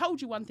couldn't have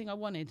told you one thing I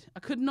wanted. I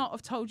could not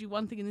have told you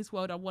one thing in this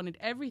world I wanted.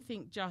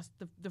 Everything just,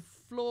 the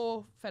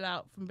floor fell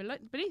out from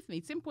beneath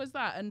me. Simple as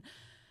that. And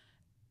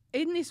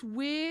in this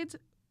weird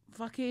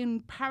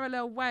fucking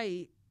parallel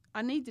way,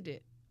 I needed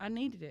it. I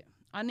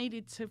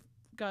needed to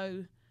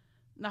go,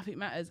 nothing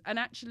matters. And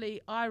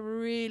actually, my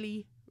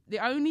way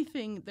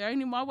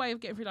of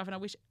getting through life,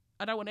 and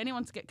I don't want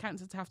anyone to get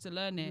cancer to have to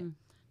learn it.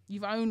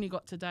 You've only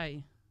got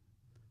today.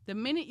 The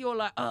minute you're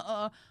like,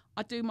 I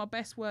do my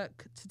best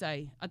work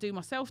today. I do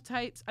my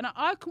self-tapes. And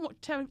I can watch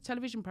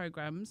television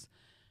programs,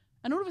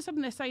 and all of a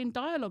sudden they're saying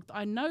dialogue that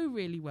I know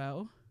really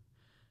well.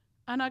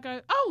 And I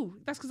go, oh,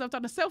 that's because I've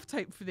done a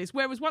self-tape for this.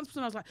 Whereas once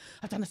I was like,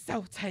 I've done a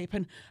self-tape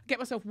and get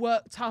myself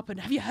worked up and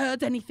have you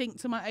heard anything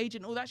to my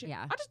agent, all that shit.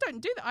 Yeah. I just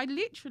don't do that. I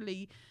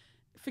literally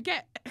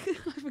forget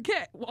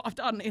what I've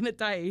done in a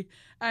day,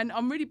 and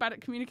I'm really bad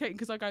at communicating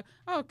because I go,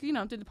 oh,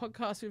 I'm doing the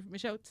podcast with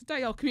Michelle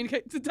today, I'll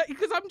communicate today,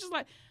 because I'm just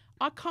like,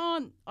 I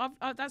can't.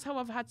 That's how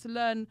I've had to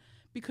learn,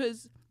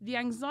 because the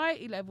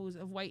anxiety levels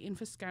of waiting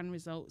for scan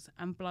results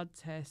and blood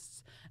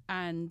tests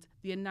and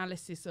the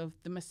analysis of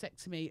the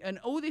mastectomy and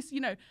all this,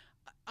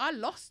 I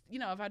lost,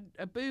 I've had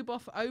a boob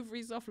off,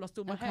 ovaries off, lost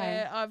all my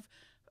hair.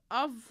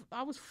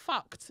 I was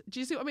fucked. Do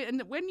you see what I mean?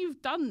 And when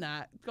you've done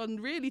that, gone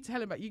really to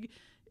hell about you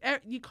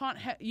can't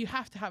you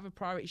have to have a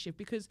priority shift,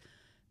 because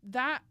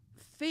that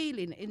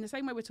feeling, in the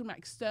same way we're talking about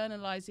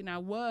externalizing our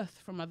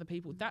worth from other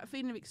people, that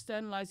feeling of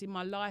externalizing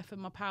my life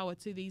and my power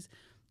to these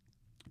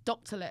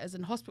doctor letters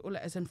and hospital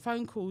letters and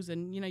phone calls,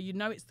 and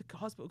it's the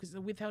hospital because it's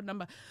a withheld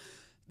number,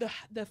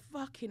 the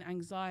fucking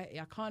anxiety,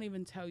 I can't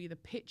even tell you the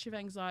pitch of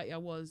anxiety I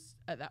was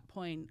at that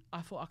point.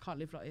 I thought, I can't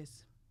live like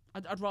this.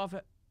 I'd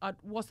rather,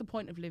 what's the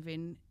point of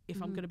living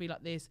if I'm going to be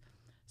like this?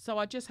 So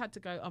I just had to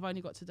go, I've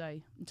only got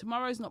today. And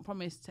tomorrow's not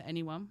promised to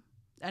anyone.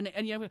 And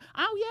oh yeah,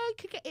 you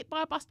could get hit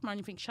by a bus tomorrow, and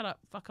you think, shut up,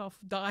 fuck off,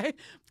 die.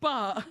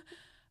 But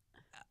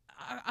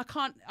I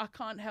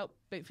can't help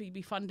but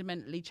be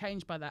fundamentally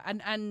changed by that.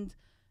 And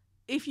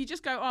if you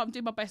just go, oh, I'm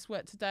doing my best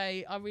work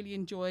today, I really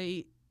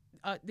enjoy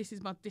this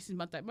is my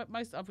day.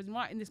 I've been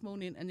writing this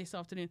morning and this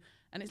afternoon,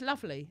 and it's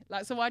lovely.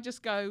 Like, so I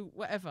just go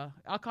whatever.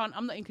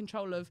 I'm not in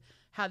control of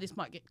how this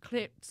might get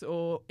clipped,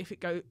 or if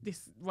it go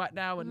this right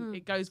now and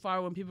it goes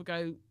viral and people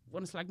go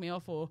want to slag me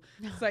off or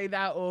say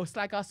that or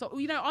slag us.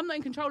 I'm not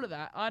in control of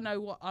that. I know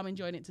what I'm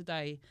enjoying it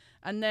today,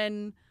 and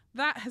then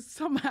that has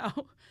somehow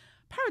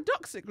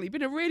paradoxically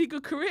been a really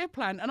good career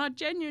plan. And I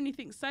genuinely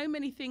think so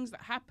many things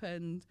that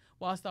happened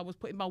whilst I was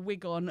putting my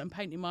wig on and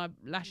painting my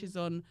lashes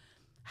on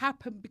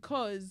happened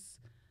because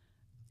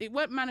it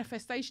weren't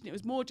manifestation. It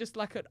was more just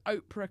like an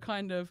Oprah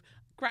kind of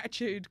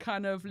gratitude,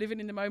 kind of living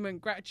in the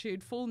moment,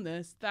 gratitude,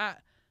 fullness,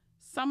 that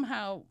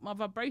somehow my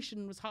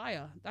vibration was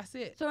higher. That's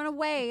it. So in a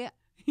way,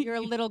 you're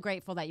a little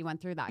grateful that you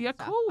went through that. Yeah, of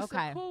course,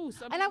 okay. Of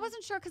course. And I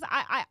wasn't sure because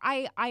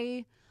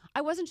I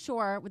wasn't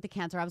sure with the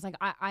cancer. I was like,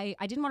 I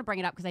didn't want to bring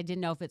it up because I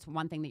didn't know if it's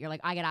one thing that you're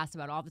like, I get asked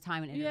about all the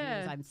time in interviews.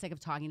 Yeah. I'm sick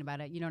of talking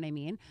about it. You know what I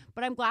mean?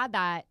 But I'm glad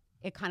that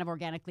it kind of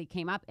organically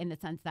came up, in the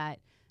sense that,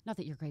 not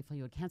that you're grateful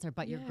you had cancer,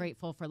 but you're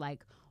grateful for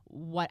like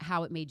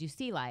how it made you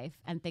see life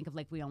and think of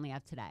like, we only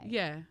have today.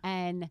 Yeah.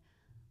 And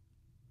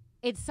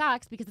it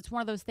sucks because it's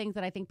one of those things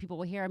that I think people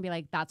will hear and be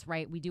like, that's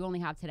right, we do only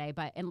have today.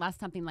 But unless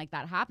something like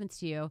that happens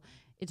to you,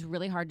 it's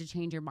really hard to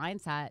change your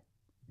mindset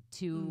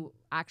to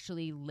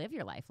actually live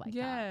your life like that.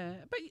 Yeah.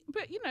 But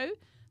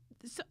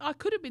I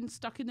could have been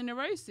stuck in the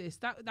neurosis.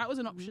 That was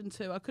an option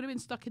too. I could have been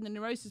stuck in the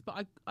neurosis,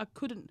 but I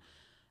couldn't.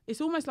 It's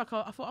almost like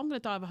I thought, I'm going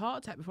to die of a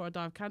heart attack before I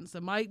die of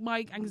cancer. My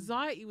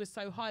anxiety was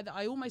so high that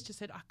I almost just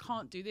said, I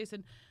can't do this.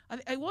 And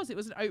it was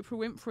an Oprah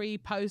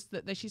Winfrey post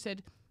that she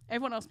said,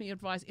 everyone asked me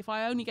advice. If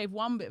I only gave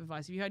one bit of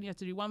advice, if you only had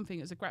to do one thing,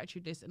 it was a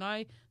gratitude list. And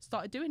I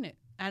started doing it.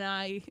 And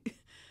I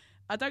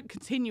don't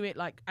continue it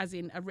like as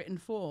in a written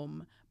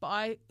form, but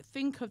I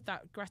think of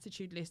that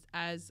gratitude list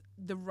as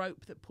the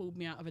rope that pulled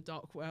me out of a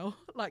dark well.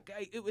 Like,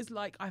 it was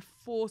like I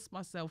forced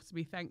myself to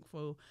be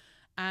thankful.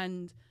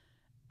 And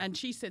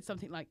she said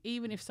something like,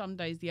 even if some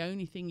days the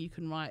only thing you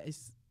can write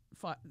is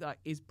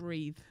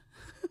breathe,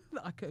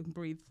 that I can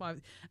breathe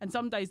 5. And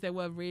some days there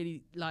were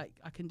really like,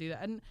 I can do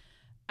that. And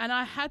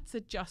I had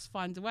to just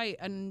find a way.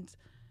 And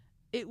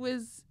it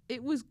was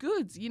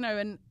good,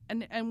 and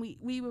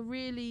we were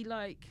really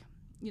like,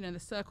 the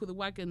circle, the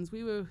wagons,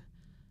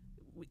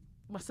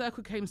 my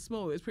circle came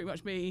small. It was pretty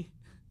much me,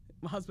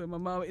 my husband, my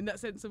mum, in that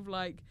sense of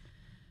like,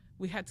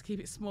 we had to keep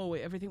it small.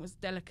 Everything was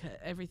delicate.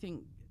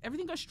 Everything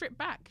got stripped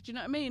back. Do you know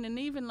what I mean? And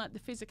even like the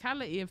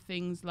physicality of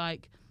things,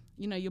 like,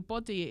 you know, your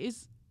body,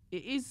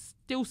 it is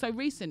still so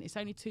recent. It's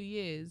only 2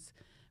 years.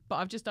 But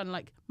I've just done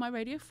like my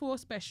Radio 4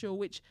 special,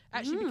 which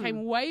actually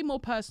became way more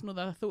personal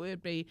than I thought it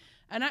would be.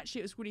 And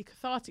actually it was really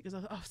cathartic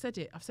because I've said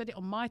it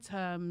on my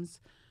terms.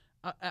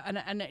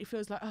 And it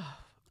feels like, oh.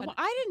 Well,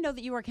 I didn't know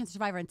that you were a cancer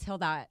survivor until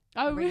that.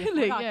 Oh,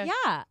 really? Yeah.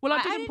 Yeah. Well,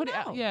 I didn't put it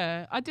out.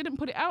 Yeah. I didn't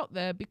put it out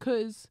there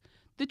because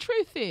the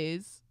truth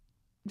is,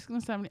 it's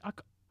going to sound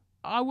like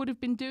I would have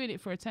been doing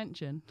it for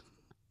attention.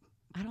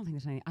 I don't think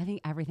there's any. I think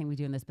everything we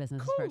do in this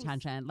business is for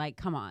attention. Like,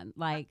 come on.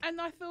 Like, and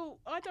I thought,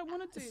 I don't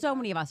want to do so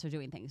many of us are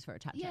doing things for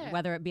attention. Yeah.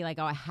 Whether it be like,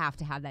 oh, I have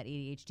to have that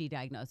ADHD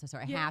diagnosis,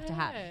 or I have to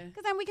have,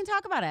 because then we can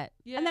talk about it.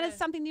 Yeah. And then it's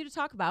something new to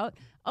talk about,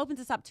 opens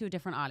us up to a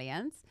different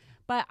audience.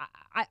 But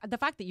the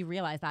fact that you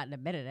realized that and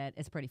admitted it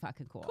is pretty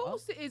fucking cool. Of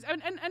course it is.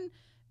 And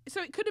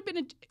so it could have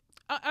been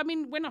I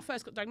mean, when I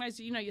first got diagnosed,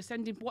 you know, you're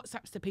sending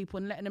WhatsApps to people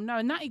and letting them know,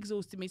 and that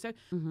exhausted me. So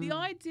the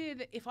idea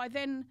that if I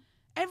then,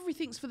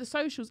 everything's for the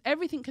socials,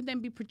 everything can then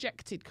be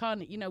projected,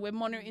 can't it? You know, we're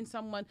monitoring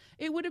someone.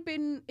 It would have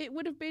been,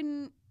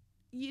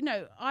 you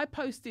know, I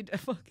posted a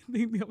fucking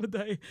thing the other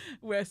day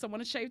where someone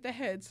had shaved their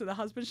head, so the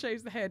husband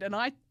shaves the head, and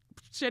I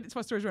shared it to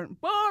my stories,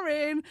 went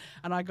boring,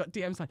 and I got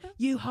DMs like,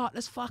 you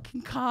heartless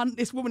fucking cunt,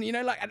 this woman, you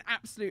know, like an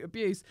absolute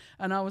abuse.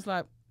 And I was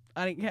like,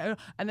 I didn't get it.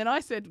 And then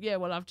I said, yeah,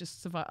 well, I've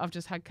just survived. I've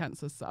just had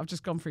cancer. So I've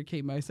just gone through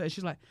chemo. So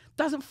she's like,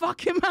 doesn't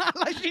fucking matter.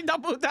 Like, she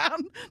doubled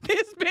down.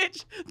 This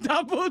bitch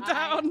doubled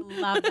down. I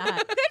love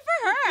that. Good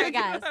for her, I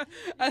guess.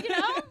 You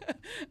know?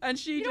 And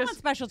she you don't want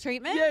special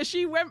treatment. Yeah,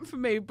 she went for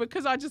me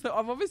because I just thought,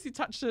 I've obviously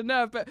touched her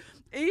nerve. But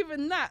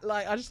even that,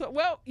 like, I just thought,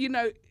 well, you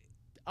know,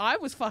 I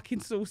was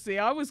fucking saucy.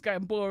 I was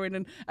going boring.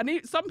 And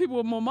some people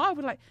were more mild.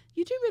 Were like,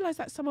 you do realise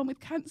that someone with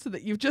cancer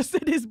that you've just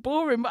said is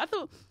boring. But I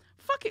thought,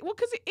 fuck it. Well,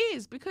 because it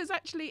is. Because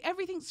actually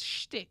everything's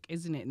shtick,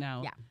 isn't it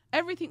now? Yeah.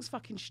 Everything's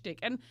fucking shtick.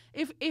 And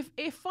if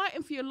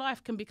fighting for your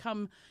life can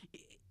become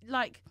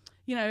like,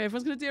 you know,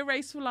 everyone's going to do a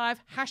race for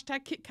life,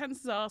 hashtag kick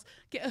cancer's ass,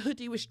 get a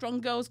hoodie with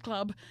Strong Girls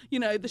Club, you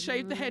know, the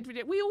shave the head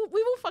video. We've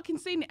all fucking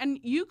seen it. And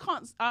you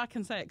can't, I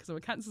can say it because I'm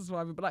a cancer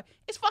survivor, but like,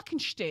 it's fucking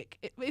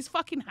shtick. It's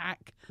fucking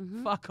hack.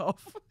 Fuck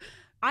off.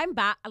 I'm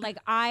back. Like,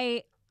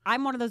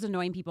 I'm one of those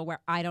annoying people where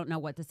I don't know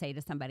what to say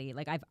to somebody.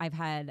 Like, I've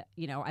had,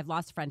 you know, I've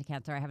lost a friend to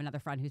cancer. I have another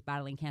friend who's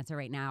battling cancer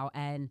right now.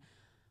 And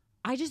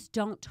I just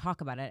don't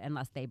talk about it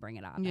unless they bring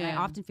it up. Yeah. And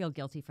I often feel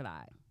guilty for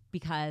that.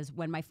 Because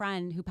when my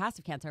friend who passed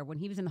of cancer, when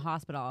he was in the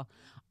hospital,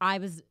 I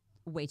was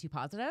way too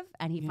positive,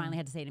 and he finally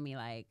had to say to me,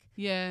 like,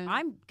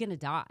 I'm gonna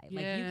die.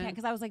 Like, you can't,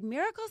 because I was like,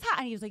 miracles happen.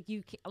 And he was like,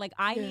 you can't, like,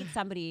 I need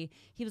somebody.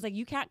 He was like,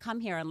 you can't come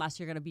here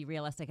unless you're gonna be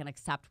realistic and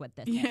accept what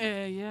this is.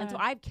 And so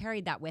I've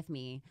carried that with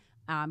me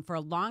for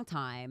a long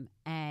time,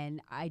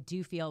 and I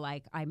do feel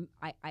like I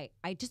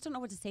just don't know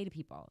what to say to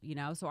people, you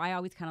know. So I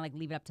always kind of like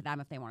leave it up to them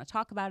if they want to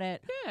talk about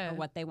it or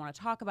what they want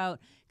to talk about,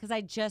 because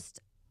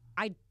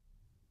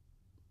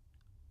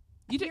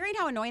hearing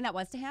how annoying that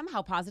was to him,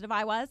 how positive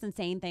I was, and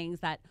saying things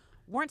that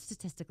weren't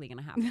statistically going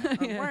to happen,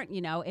 or weren't,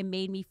 you know, it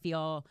made me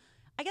feel,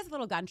 I guess, a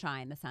little gun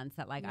shy in the sense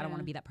that, like, I don't want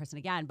to be that person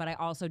again, but I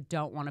also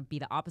don't want to be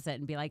the opposite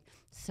and be like,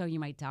 so you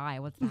might die.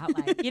 What's that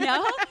like? You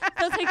know?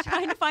 So it's like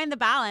trying to find the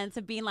balance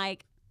of being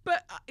like.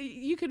 But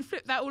you can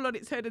flip that all on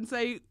its head and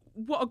say,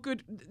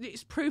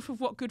 it's proof of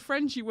what good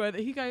friends you were,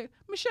 that he go,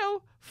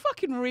 Michelle,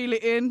 fucking reel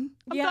it in.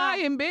 I'm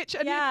dying, bitch.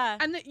 And,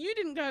 and that you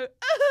didn't go,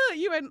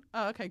 you went,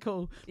 oh, okay,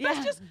 cool.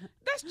 That's just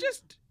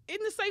in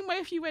the same way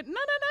if you went, no,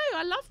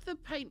 I love the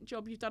paint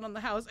job you've done on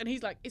the house. And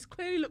he's like, it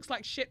clearly looks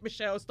like shit,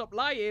 Michelle, stop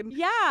lying.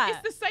 Yeah.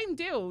 It's the same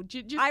deal.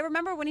 I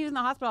remember when he was in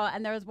the hospital,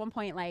 and there was one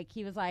point, like,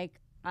 he was like,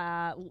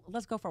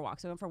 let's go for a walk.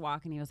 So we went for a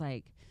walk, and he was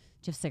like,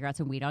 do you have cigarettes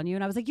and weed on you?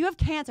 And I was like, you have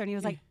cancer. And he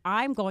was like,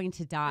 I'm going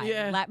to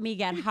die. Let me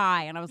get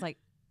high. And I was like,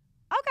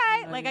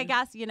 okay, like, I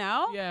guess, you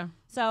know? Yeah.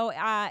 So,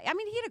 I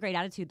mean, he had a great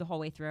attitude the whole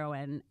way through,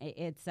 and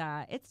it's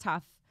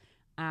tough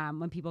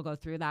when people go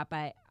through that,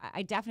 but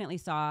I definitely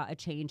saw a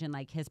change in,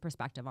 like, his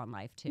perspective on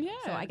life too. Yeah.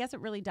 So I guess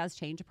it really does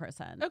change a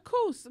person. Of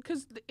course,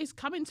 because it's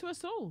coming to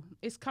us all.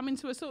 It's coming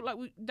to us all. Like,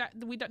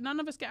 none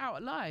of us get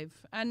out alive.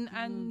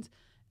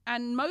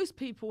 And most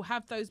people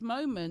have those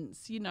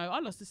moments, you know. I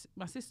lost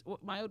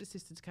my oldest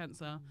sister to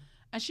cancer,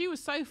 and she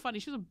was so funny.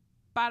 She was a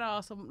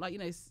badass on, like,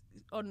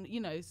 you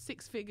know,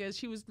 6 figures.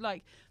 She was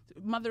like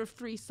mother of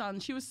 3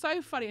 sons. She was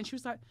so funny, and she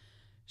was like,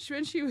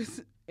 when she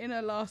was in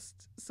her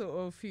last sort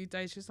of few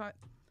days, she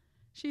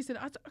said,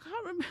 I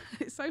can't remember.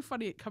 It's so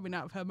funny it coming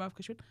out of her mouth,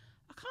 because she went,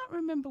 I can't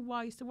remember why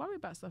I used to worry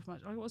about stuff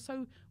much. I was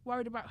so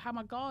worried about how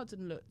my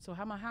garden looked or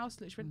how my house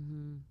looked. She went,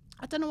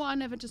 I don't know why I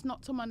never just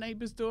knocked on my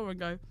neighbour's door and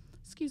go,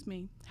 excuse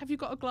me, have you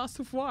got a glass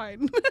of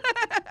wine?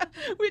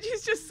 Which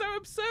is just so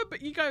absurd,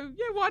 but you go,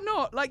 yeah, why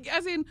not? Like,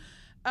 as in,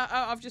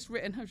 I've just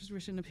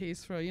written a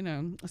piece for, you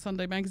know, a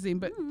Sunday magazine,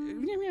 but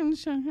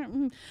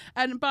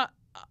but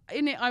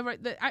in it I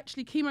wrote that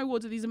actually chemo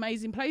wards are these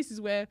amazing places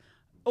where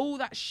all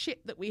that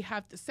shit that we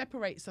have that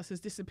separates us has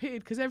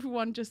disappeared, because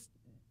everyone just,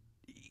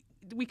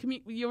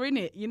 you're in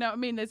it, you know what I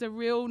mean? There's a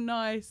real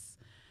nice,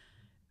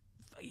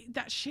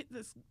 that shit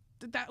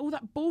all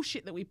that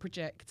bullshit that we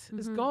project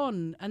has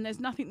gone, and there's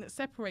nothing that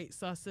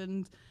separates us,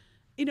 and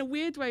in a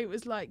weird way, it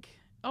was like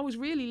I was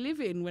really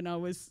living when I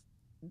was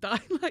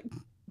dying, like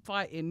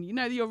fighting. You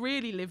know, you're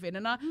really living,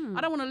 and I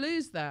don't want to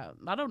lose that.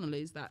 I don't want to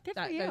lose that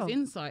those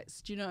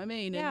insights. Do you know what I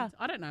mean? Yeah. And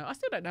I don't know. I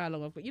still don't know how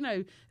long I've got. You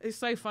know, it's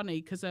so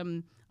funny because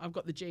I've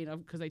got the gene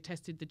because they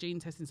tested the gene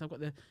testing, so I've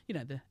got the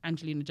the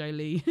Angelina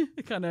Jolie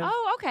kind of.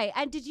 Oh, okay.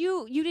 And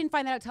you didn't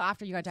find that out till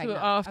after you got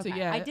diagnosed? After, okay.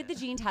 yeah. I did the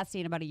gene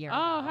testing about a year ago.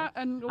 I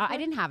I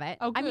didn't have it.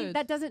 Oh, I mean, good.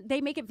 that doesn't. They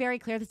make it very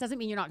clear. This doesn't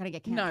mean you're not going to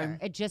get cancer. No.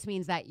 It just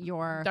means that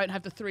you're don't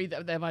have the 3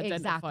 that they've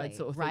identified, Exactly,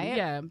 sort of thing. right?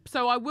 Yeah.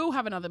 So I will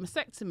have another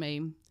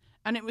mastectomy.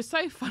 And it was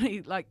so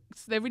funny, like,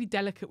 they're really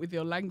delicate with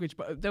your language,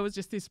 but there was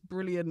just this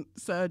brilliant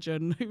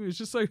surgeon who was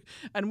just so...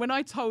 And when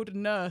I told a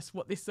nurse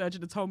what this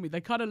surgeon had told me, they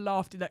kind of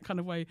laughed in that kind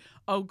of way.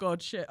 Oh,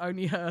 God, shit,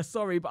 only her,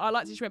 sorry. But I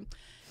liked it. She went,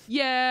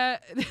 yeah.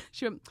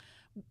 She went,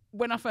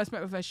 when I first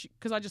met with her,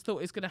 because I just thought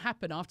it was going to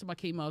happen after my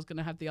chemo, I was going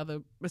to have the other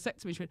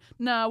mastectomy. She went,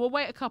 no, we'll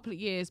wait a couple of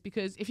years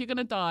because if you're going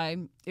to die,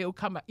 it'll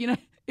come back. You know,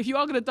 if you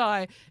are going to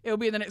die, it'll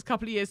be in the next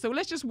couple of years. So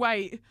let's just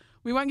wait.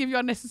 We won't give you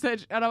unnecessary.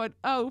 And I went,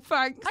 oh,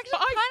 thanks. Actually,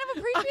 I kind of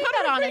appreciate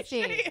that honesty.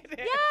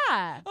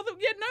 Yeah. I thought,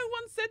 no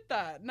one said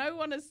that. No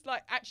one has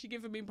like actually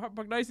given me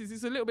prognosis.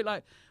 It's a little bit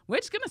like, we're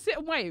just going to sit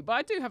and wait. But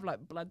I do have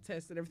like blood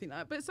tests and everything like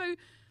that. But so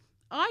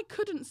I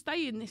couldn't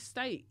stay in this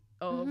state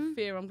of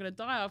fear I'm going to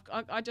die.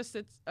 I just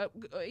said,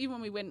 even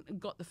when we went and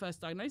got the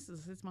first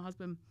diagnosis, I said to my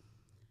husband,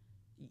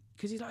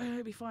 because he's like, oh,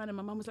 it'll be fine. And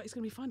my mum was like, it's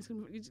going to be fine. It's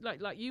going to be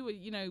like you were,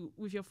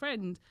 with your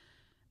friend.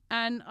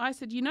 And I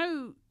said,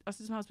 I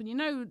said to my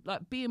husband,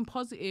 like being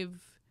positive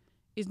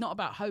is not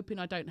about hoping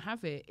I don't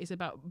have it. It's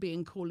about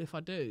being cool if I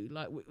do.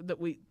 Like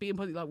being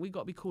positive, like we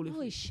got to be cool.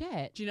 Holy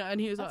shit. Do you know? And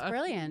he was That's like,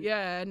 brilliant.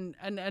 Yeah.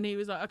 And he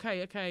was like,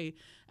 okay.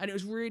 And it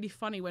was really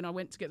funny when I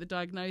went to get the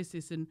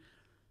diagnosis and,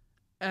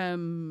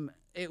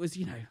 it was,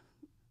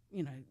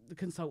 the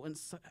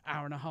consultant's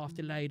hour and a half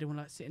delayed and we're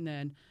like sitting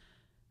there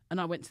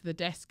and I went to the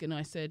desk and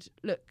I said,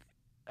 look,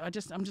 I'm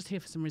just here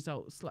for some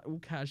results, like all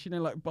cash,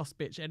 like boss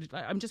bitch.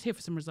 Like, I'm just here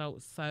for some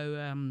results. So,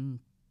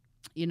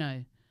 can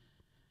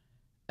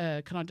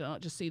I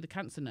not just see the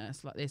cancer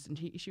nurse like this? And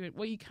she went,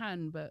 well, you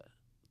can, but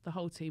the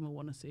whole team will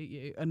want to see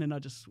you. And then I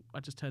just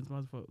turned to my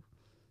husband.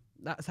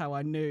 That's how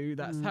I knew.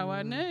 How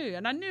I knew.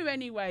 And I knew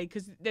anyway,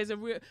 because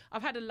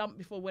I've had a lump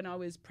before when I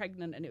was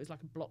pregnant and it was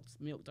like a blocked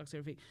milk duct and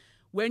everything.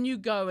 When you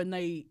go and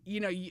they,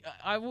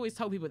 I've always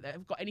told people that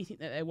they've got anything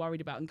that they're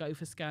worried about and go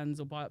for scans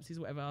or biopsies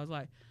or whatever. I was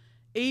like,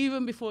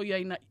 even before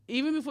you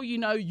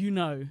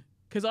know.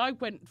 Because I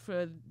went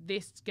for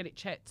this to get it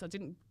checked. I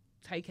didn't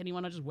take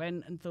anyone. I just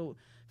went and thought,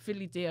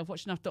 fiddly dee, I've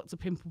watched enough Dr.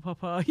 Pimple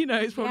Popper.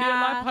 It's probably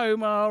a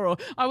lipoma. Or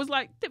I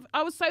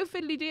was so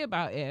fiddly dee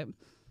about it.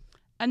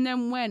 And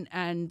then went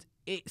and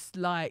it's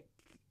like,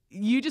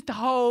 the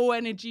whole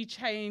energy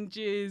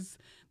changes.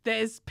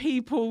 There's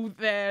people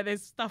there.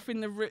 There's stuff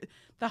in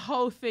the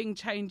whole thing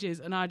changes.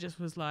 And I just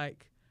was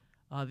like,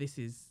 oh,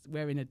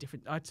 we're in a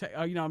different,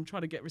 I'm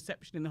trying to get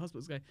reception in the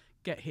hospital. Going,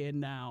 get here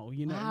now.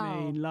 You know what I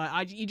mean?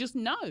 Like, you just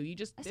know.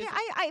 See,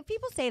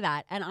 people say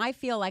that. And I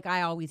feel like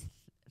I always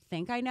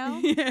think I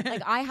know.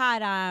 Like I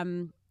had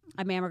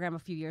a mammogram a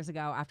few years ago.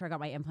 After I got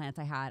my implants,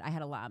 I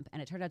had a lump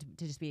and it turned out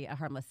to just be a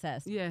harmless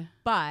cyst. Yeah.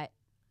 But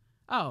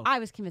I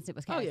was convinced it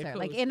was cancer. Yeah,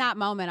 like in that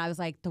moment, I was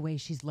like, the way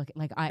she's looking,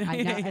 like I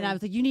know. And I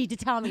was like, you need to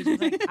tell me. She was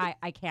like,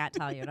 I can't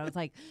tell you. And I was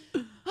like,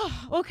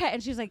 oh, okay.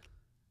 And she was like,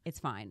 it's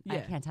fine. Yeah. I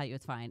can't tell you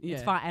it's fine. Yeah.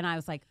 It's fine. And I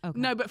was like, okay.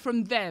 No, but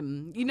from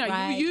them,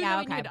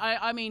 right. Okay.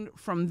 I mean,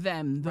 from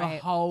them, the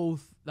whole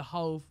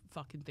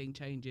fucking thing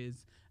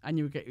changes, and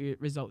you get your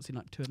results in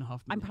like 2.5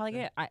 minutes. I'm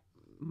probably I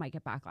might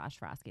get backlash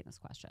for asking this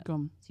question. Go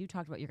on. So you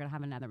talked about you're gonna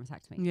have another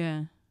mastectomy.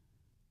 Yeah.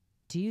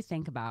 Do you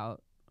think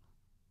about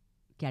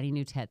getting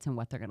new tits and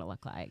what they're going to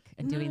look like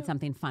and doing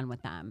something fun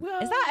with them?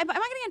 Well, am I going to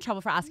get in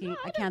trouble for asking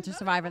a cancer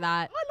survivor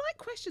that? I like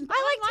questions. But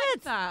I like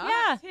tits. That. Yeah.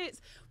 I like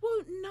tits.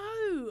 Well,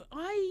 no.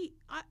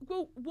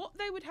 Well, what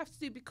they would have to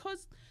do,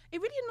 because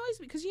it really annoys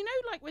me, because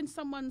like when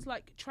someone's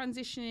like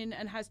transitioning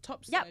and has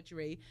top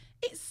surgery,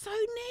 it's so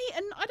neat.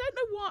 And I don't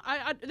know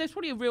why. There's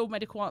probably a real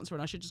medical answer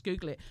and I should just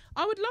Google it.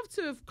 I would love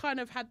to have kind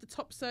of had the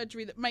top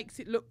surgery that makes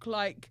it look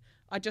like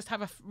I just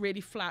have a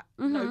really flat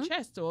no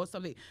chest or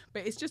something.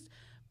 But it's just...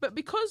 But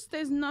because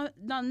there's none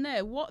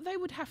there, what they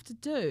would have to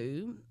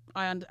do,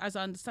 as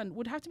I understand,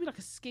 would have to be like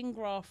a skin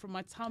graft from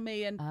my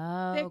tummy, and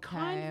they're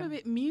kind of a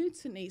bit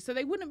mutiny. So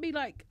they wouldn't be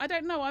like, I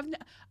don't know.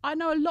 I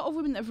know a lot of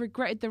women that have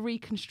regretted the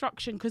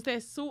reconstruction because they're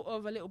sort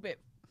of a little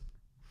bit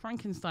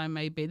Frankenstein,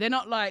 maybe. They're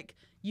not like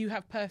you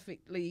have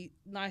perfectly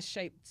nice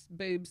shaped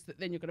boobs that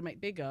then you're going to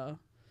make bigger.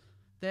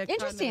 They're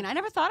interesting. I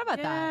never thought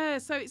about that. Yeah,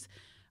 so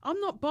I'm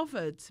not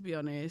bothered, to be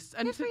honest.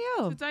 And good for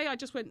you. Today I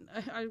just went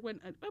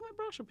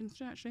bra shopping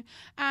today, actually.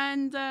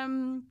 And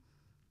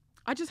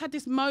I just had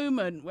this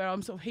moment where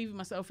I'm sort of heaving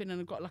myself in and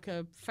I've got like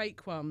a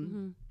fake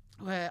one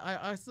where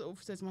I sort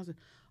of said to my husband,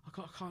 I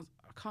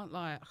can't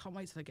lie. I can't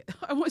wait till I get...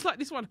 I always like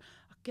this one.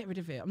 I'll get rid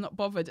of it. I'm not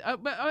bothered.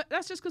 But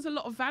that's just because a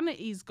lot of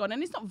vanity's gone.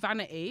 And it's not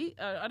vanity.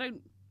 I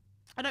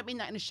don't mean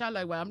that in a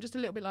shallow way. I'm just a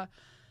little bit like...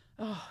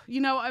 Oh, you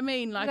know what I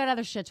mean? Like, you got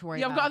other shit to worry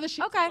yeah, about. I've got other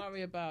shit Okay. to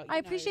worry about. I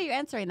appreciate you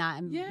answering that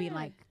and Yeah. being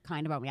like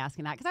kind about me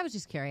asking that because I was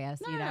just curious,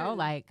 you No. know,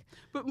 like.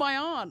 But my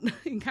aunt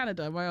in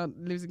Canada, my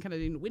aunt lives in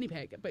Canada in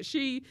Winnipeg, but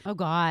she, Oh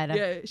God.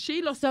 yeah,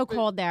 she lost So a boob.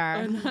 cold there.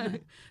 I know.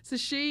 So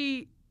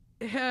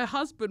her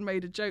husband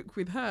made a joke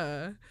with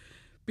her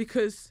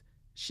because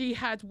she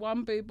had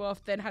one boob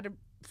off, then had a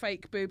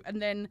fake boob,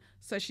 and then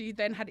so she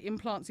then had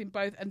implants in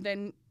both, and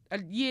then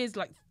years,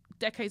 like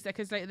decades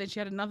later, then she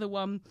had another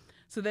one.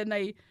 So then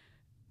they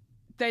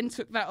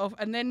took that off,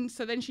 and then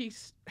she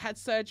had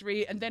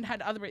surgery, and then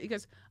had other. He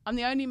goes, I'm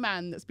the only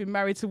man that's been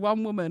married to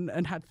one woman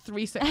and had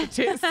 3 separate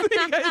tits.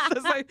 He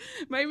goes, so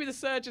maybe the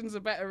surgeons are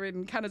better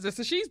in Canada.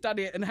 So she's done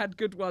it and had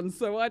good ones.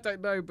 So I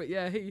don't know, but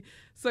yeah,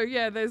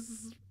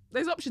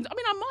 there's options. I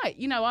mean,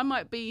 I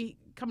might be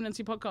coming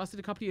onto your podcast in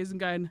a couple of years and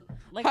going,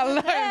 Like,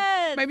 hello,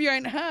 tits. maybe you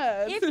ain't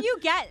heard. If you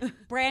get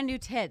brand new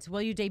tits,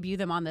 will you debut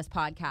them on this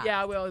podcast?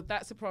 Yeah, well,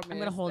 that's a problem. I'm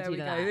going to hold you to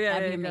that. Yeah,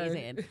 That'd be there you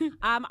amazing. go.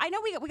 I know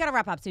we got to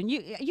wrap up soon.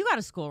 You got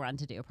a school run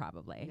to do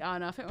probably. Yeah,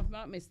 no, I think I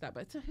might miss that,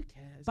 but who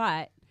cares?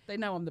 But they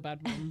know I'm the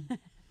bad one.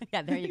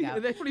 yeah, there you go.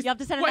 They're probably You have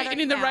to send waiting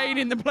in the rain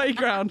in the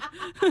playground.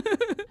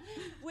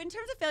 In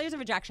terms of failures and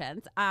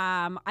rejections,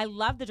 I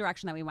love the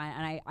direction that we went,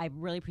 and I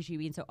really appreciate you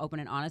being so open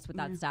and honest with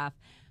that stuff.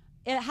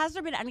 Has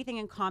there been anything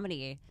in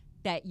comedy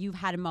that you've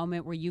had a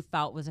moment where you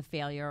felt was a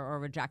failure or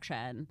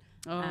rejection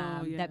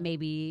that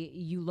maybe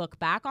you look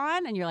back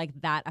on and you're like,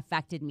 that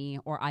affected me,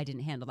 or I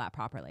didn't handle that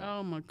properly?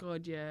 Oh my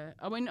God, yeah.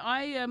 I mean,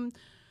 I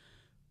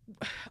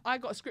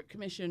got a script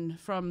commission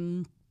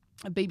from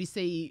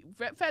BBC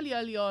fairly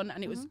early on,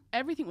 and it was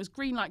everything was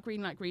green light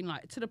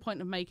to the point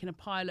of making a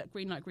pilot,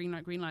 green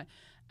light.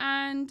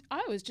 And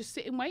I was just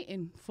sitting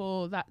waiting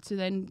for that to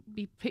then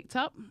be picked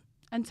up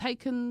and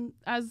taken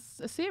as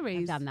a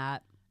series. I've done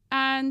that.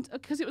 And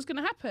because it was going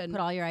to happen.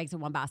 Put all your eggs in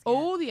one basket.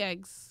 All the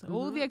eggs in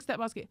that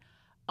basket.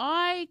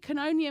 I can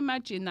only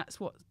imagine that's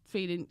what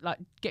feeling like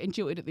getting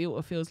jilted at the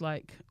altar feels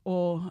like.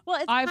 Well,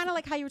 it's kind of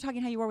like how you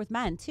were with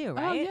men too,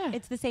 right? Oh, yeah.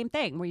 It's the same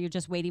thing where you're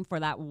just waiting for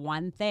that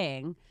one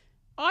thing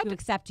to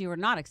accept you or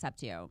not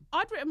accept you.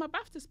 I'd written my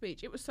BAFTA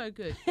speech. It was so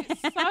good.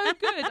 It's so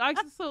good. I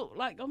just thought,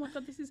 like, oh my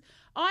God, this is...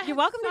 You're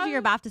welcome to do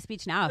your BAFTA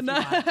speech now if you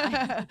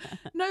want.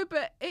 No,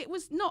 but it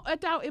was not a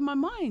doubt in my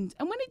mind.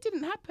 And when it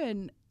didn't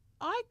happen,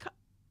 I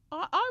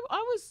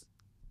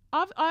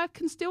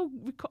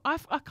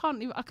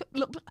can't even...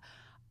 Look,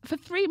 for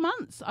 3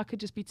 months, I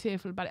could just be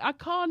tearful about it. I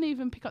can't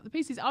even pick up the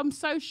pieces. I'm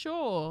so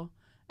sure.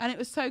 And it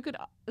was so good.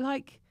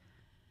 Like...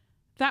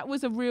 That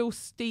was a real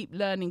steep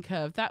learning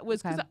curve. That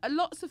was because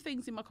lots of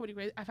things in my comedy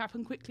career have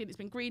happened quickly, and it's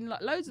been green,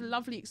 like loads of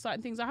lovely,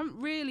 exciting things. I haven't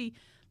really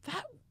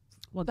that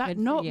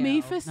knocked me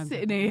for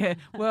sitting here.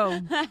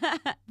 Well,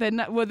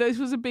 this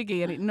was a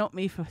biggie, and it knocked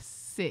me for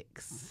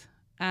 6.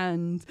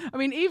 And I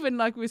mean, even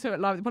like we said at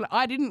Live,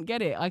 I didn't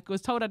get it. I was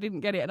told I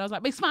didn't get it, and I was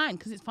like, but it's fine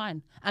because it's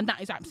fine, and that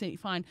is absolutely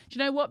fine. Do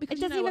you know what? Because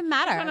it doesn't even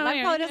matter.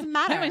 That probably doesn't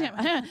matter.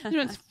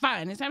 It's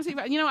fine. It's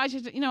absolutely fine.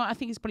 I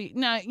think it's probably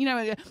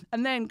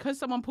And then because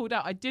someone pulled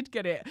out, I did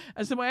get it,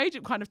 and so my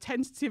agent kind of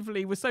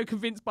tentatively was so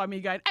convinced by me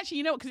going, actually,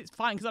 you know what? Because it's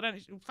fine because I don't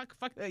fuck.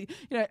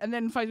 And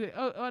then finally,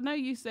 I know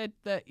you said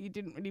that you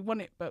didn't really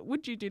want it, but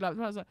would you do like?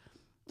 I was like,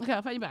 okay,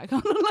 I'll phone you back.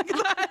 Like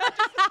that.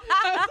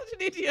 I was such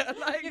an idiot.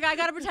 Like, I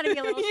gotta pretend to be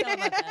a little chill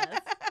about this.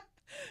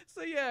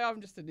 So yeah, I'm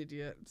just an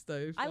idiot.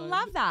 So I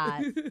love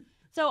that.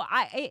 So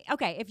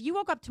okay, if you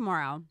woke up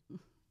tomorrow,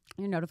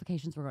 your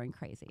notifications were going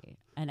crazy,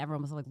 and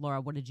everyone was like, "Laura,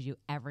 what did you do?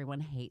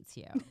 Everyone hates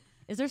you."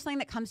 Is there something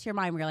that comes to your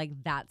mind where you're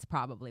like, "That's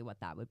probably what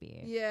that would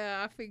be"?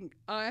 Yeah, I think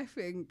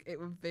it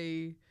would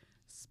be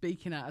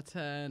speaking out of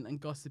turn and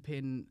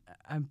gossiping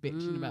and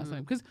bitching about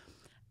something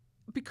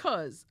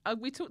because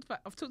I've talked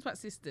about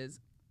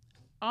sisters.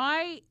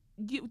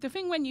 The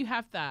thing when you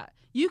have that,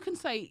 you can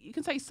say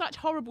such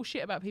horrible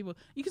shit about people.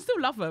 You can still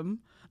love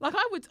them. Like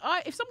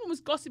if someone was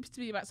gossiping to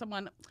me about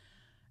someone,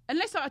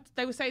 unless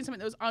they were saying something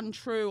that was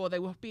untrue or they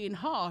were being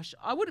harsh,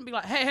 I wouldn't be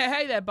like,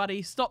 hey there,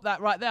 buddy, stop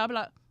that right there. I'd be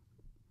like,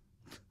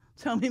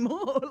 tell me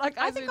more. Like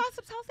I think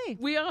gossip's healthy.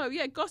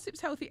 Gossip's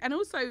healthy, and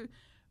also.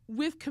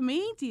 With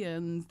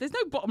comedians, there's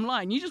no bottom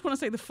line. You just want to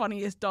say the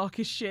funniest,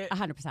 darkest shit.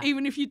 100%.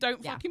 Even if you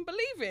don't fucking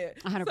believe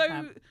it.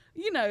 100%.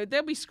 So,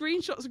 there'll be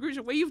screenshots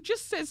where you've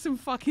just said some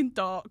fucking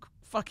dark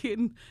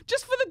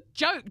just for the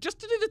joke, just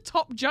to do the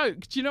top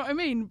joke. Do you know what I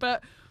mean?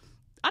 But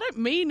I don't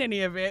mean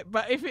any of it.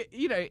 But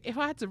if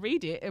I had to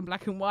read it in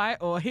black and white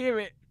or hear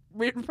it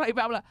replayed,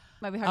 I'm like,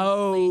 might be hard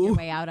to explain your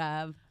way out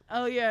of.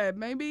 Oh yeah,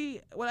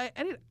 maybe. Well, I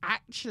didn't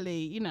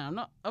actually. I'm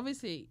not.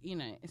 Obviously,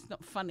 it's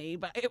not funny,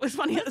 but it was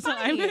funny at the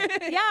time.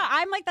 Yeah,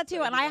 I'm like that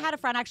too. And I had a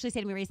friend actually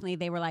say to me recently,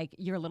 they were like,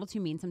 "You're a little too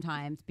mean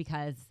sometimes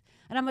because,"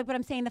 and I'm like, "But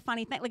I'm saying the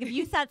funny thing. Like if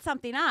you set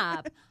something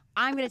up,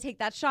 I'm gonna take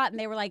that shot." And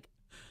they were like,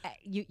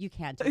 "You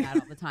can't do that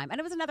all the time." And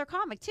it was another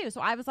comic too.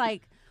 So I was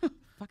like,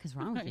 "Fuck is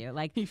wrong with you?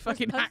 Like you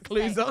fucking hack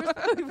loser,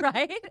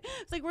 right?"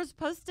 It's like we're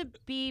supposed to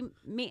be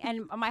mean.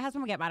 And my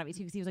husband would get mad at me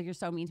too because he was like, "You're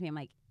so mean to me." I'm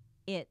like,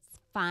 "It's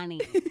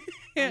funny."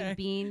 I'm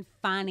being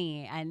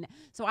funny. And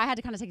so I had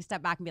to kind of take a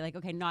step back and be like,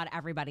 okay, not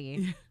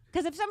everybody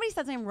Because if somebody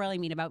said something really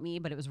mean about me,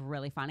 but it was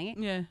really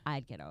funny,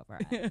 I'd get over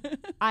it.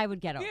 I would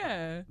get over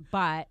it.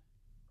 But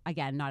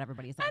again, not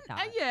everybody's like that.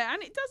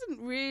 And it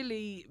doesn't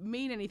really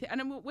mean anything.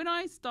 And when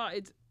I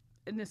started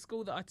in the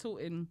school that I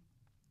taught in,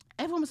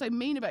 everyone was so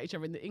mean about each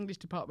other in the English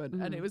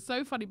department, and it was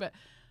so funny. But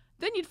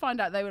then you'd find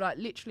out they were like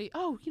literally,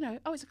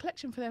 it's a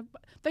collection for their.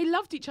 They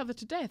loved each other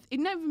to death. It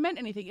never meant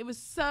anything. It was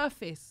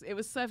surface.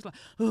 Like,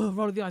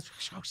 roll of the eyes.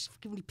 Oh, she's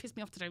fucking really pissed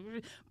me off today.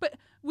 But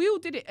we all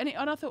did it, and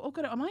I thought, oh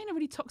god, am I in a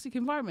really toxic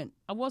environment?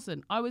 I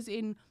wasn't. I was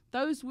in.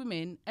 Those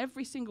women,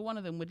 every single one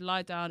of them would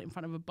lie down in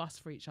front of a bus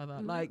for each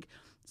other,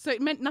 so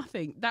it meant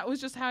nothing. That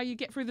was just how you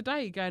get through the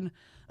day, going,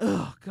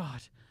 oh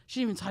god. She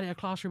didn't even tidy her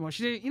classroom, or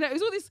she didn't, it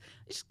was all this.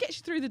 It just gets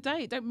you through the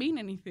day. It don't mean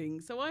anything.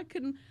 So I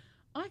can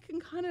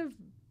kind of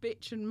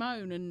bitch and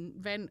moan and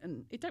vent,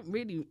 and it don't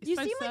really. It's you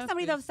so seem like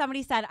somebody though. If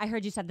somebody said, "I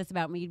heard you said this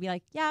about me," you'd be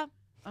like, "Yeah."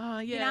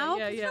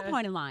 There's no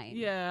point in lying.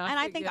 Yeah, and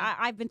I think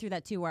I've been through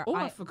that too. Where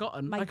I've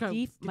forgotten.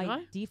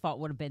 My default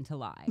would have been to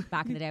lie.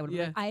 Back in the day, I would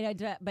have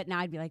been. But now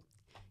I'd be like,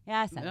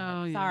 yeah,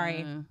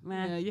 sorry.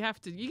 Yeah, you have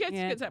to. You get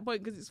to that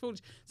point because it's foolish.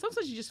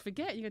 Sometimes you just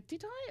forget. You go,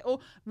 did I? Or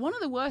one of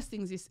the worst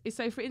things is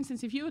so. For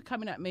instance, if you were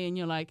coming at me and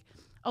you're like,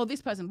 oh,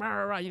 this person, rah,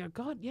 rah, rah, you go,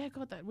 God,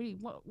 that really,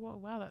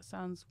 wow, that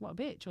sounds, what a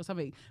bitch or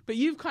something. But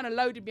you've kind of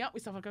loaded me up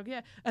with stuff. I go,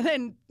 yeah. And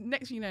then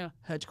next thing you know,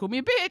 heard you call me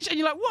a bitch. And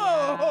you're like,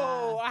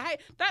 whoa, I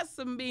hate, that's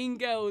some mean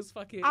girls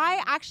fucking.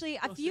 I actually,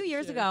 a few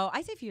years ago,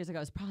 I say a few years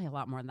ago, it's probably a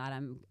lot more than that.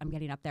 I'm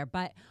getting up there.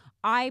 But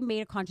I made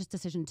a conscious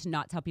decision to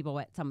not tell people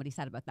what somebody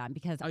said about them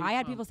because I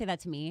had people say that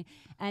to me.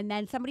 And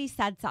then somebody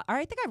said, or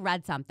I think I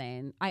read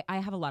something. I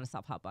have a lot of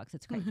self-help books.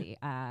 It's crazy.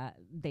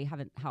 They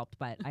haven't helped,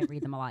 but I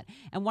read them a lot.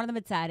 And one of them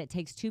had said, it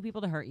takes two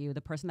people to hurt you,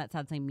 the person that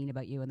said something mean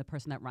about you and the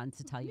person that runs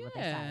to tell you what they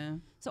said.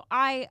 So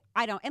I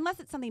don't, unless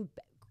it's something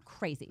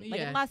crazy.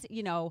 Like unless,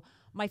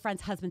 my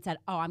friend's husband said,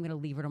 oh, I'm going to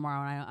leave her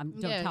tomorrow and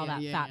don't tell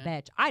that fat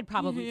bitch. I'd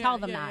probably tell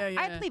them that.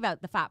 I'd leave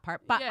out the fat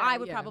part, but I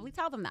would probably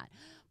tell them that.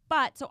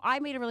 But so I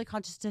made a really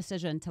conscious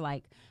decision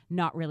to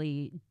not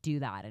really do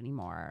that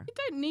anymore. You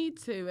don't need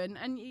to,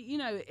 and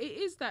it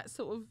is that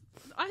sort of.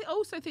 I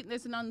also think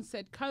there's an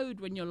unsaid code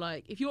when you're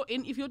like, if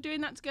you're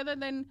doing that together,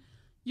 then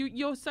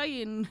you're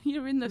saying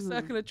you're in the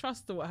circle of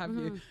trust or what have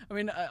you. I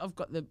mean, I've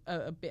got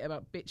a bit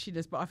about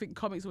bitchiness, but I think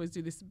comics always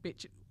do this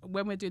bitch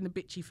when we're doing the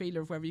bitchy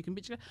feeler of whether you can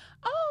bitch.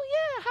 Oh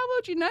yeah, how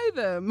well do you know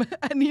them?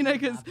 And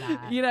because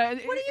what do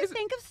you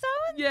think of so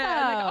and so?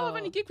 Yeah, I've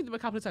only gigged with them a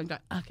couple of times.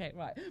 Like, okay,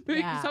 right.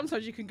 But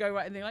sometimes you can go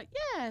right and they're like,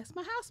 yeah, it's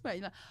my housemate.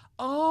 You're like,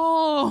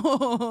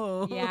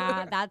 oh,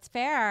 yeah, that's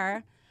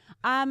fair.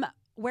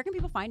 Where can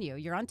people find you?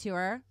 You're on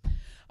tour.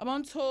 I'm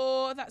on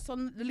tour. That's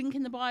on the link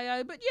in the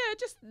bio. But yeah,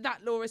 just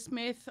that Laura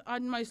Smyth. I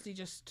mostly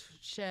just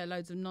share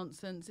loads of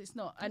nonsense. It's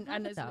not, and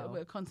there's a little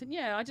bit of content.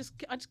 Yeah, I just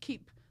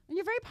keep. And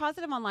you're very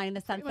positive online in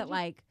the sense that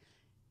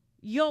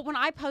when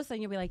I post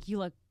something, you'll be like, you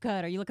look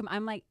good, or you look.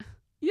 I'm like.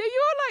 Yeah,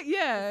 you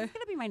are This is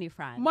gonna be my new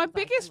friend. My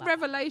biggest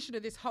revelation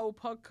of this whole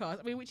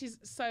podcast, I mean, which is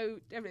so,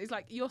 is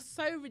you're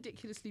so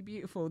ridiculously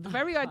beautiful. The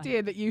very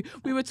idea that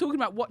we were talking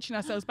about watching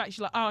ourselves back.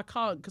 She's like, oh, I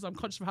can't because I'm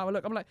conscious of how I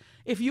look. I'm like,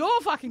 if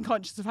you're fucking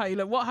conscious of how you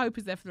look, what hope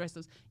is there for the rest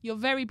of us? You're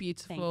very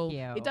beautiful. Thank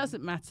you. It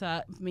doesn't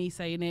matter me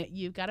saying it.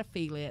 You've got to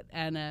feel it,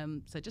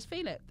 and so just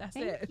feel it. That's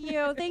it. Thank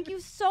you. Thank you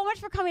so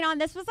much for coming on.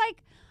 This was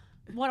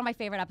one of my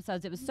favorite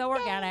episodes. It was so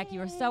organic. You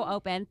were so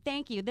open.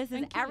 Thank you. This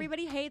is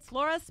Everybody Hates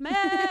Laura Smyth.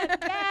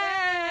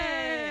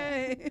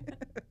 Yay!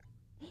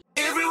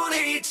 Everyone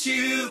hates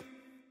you.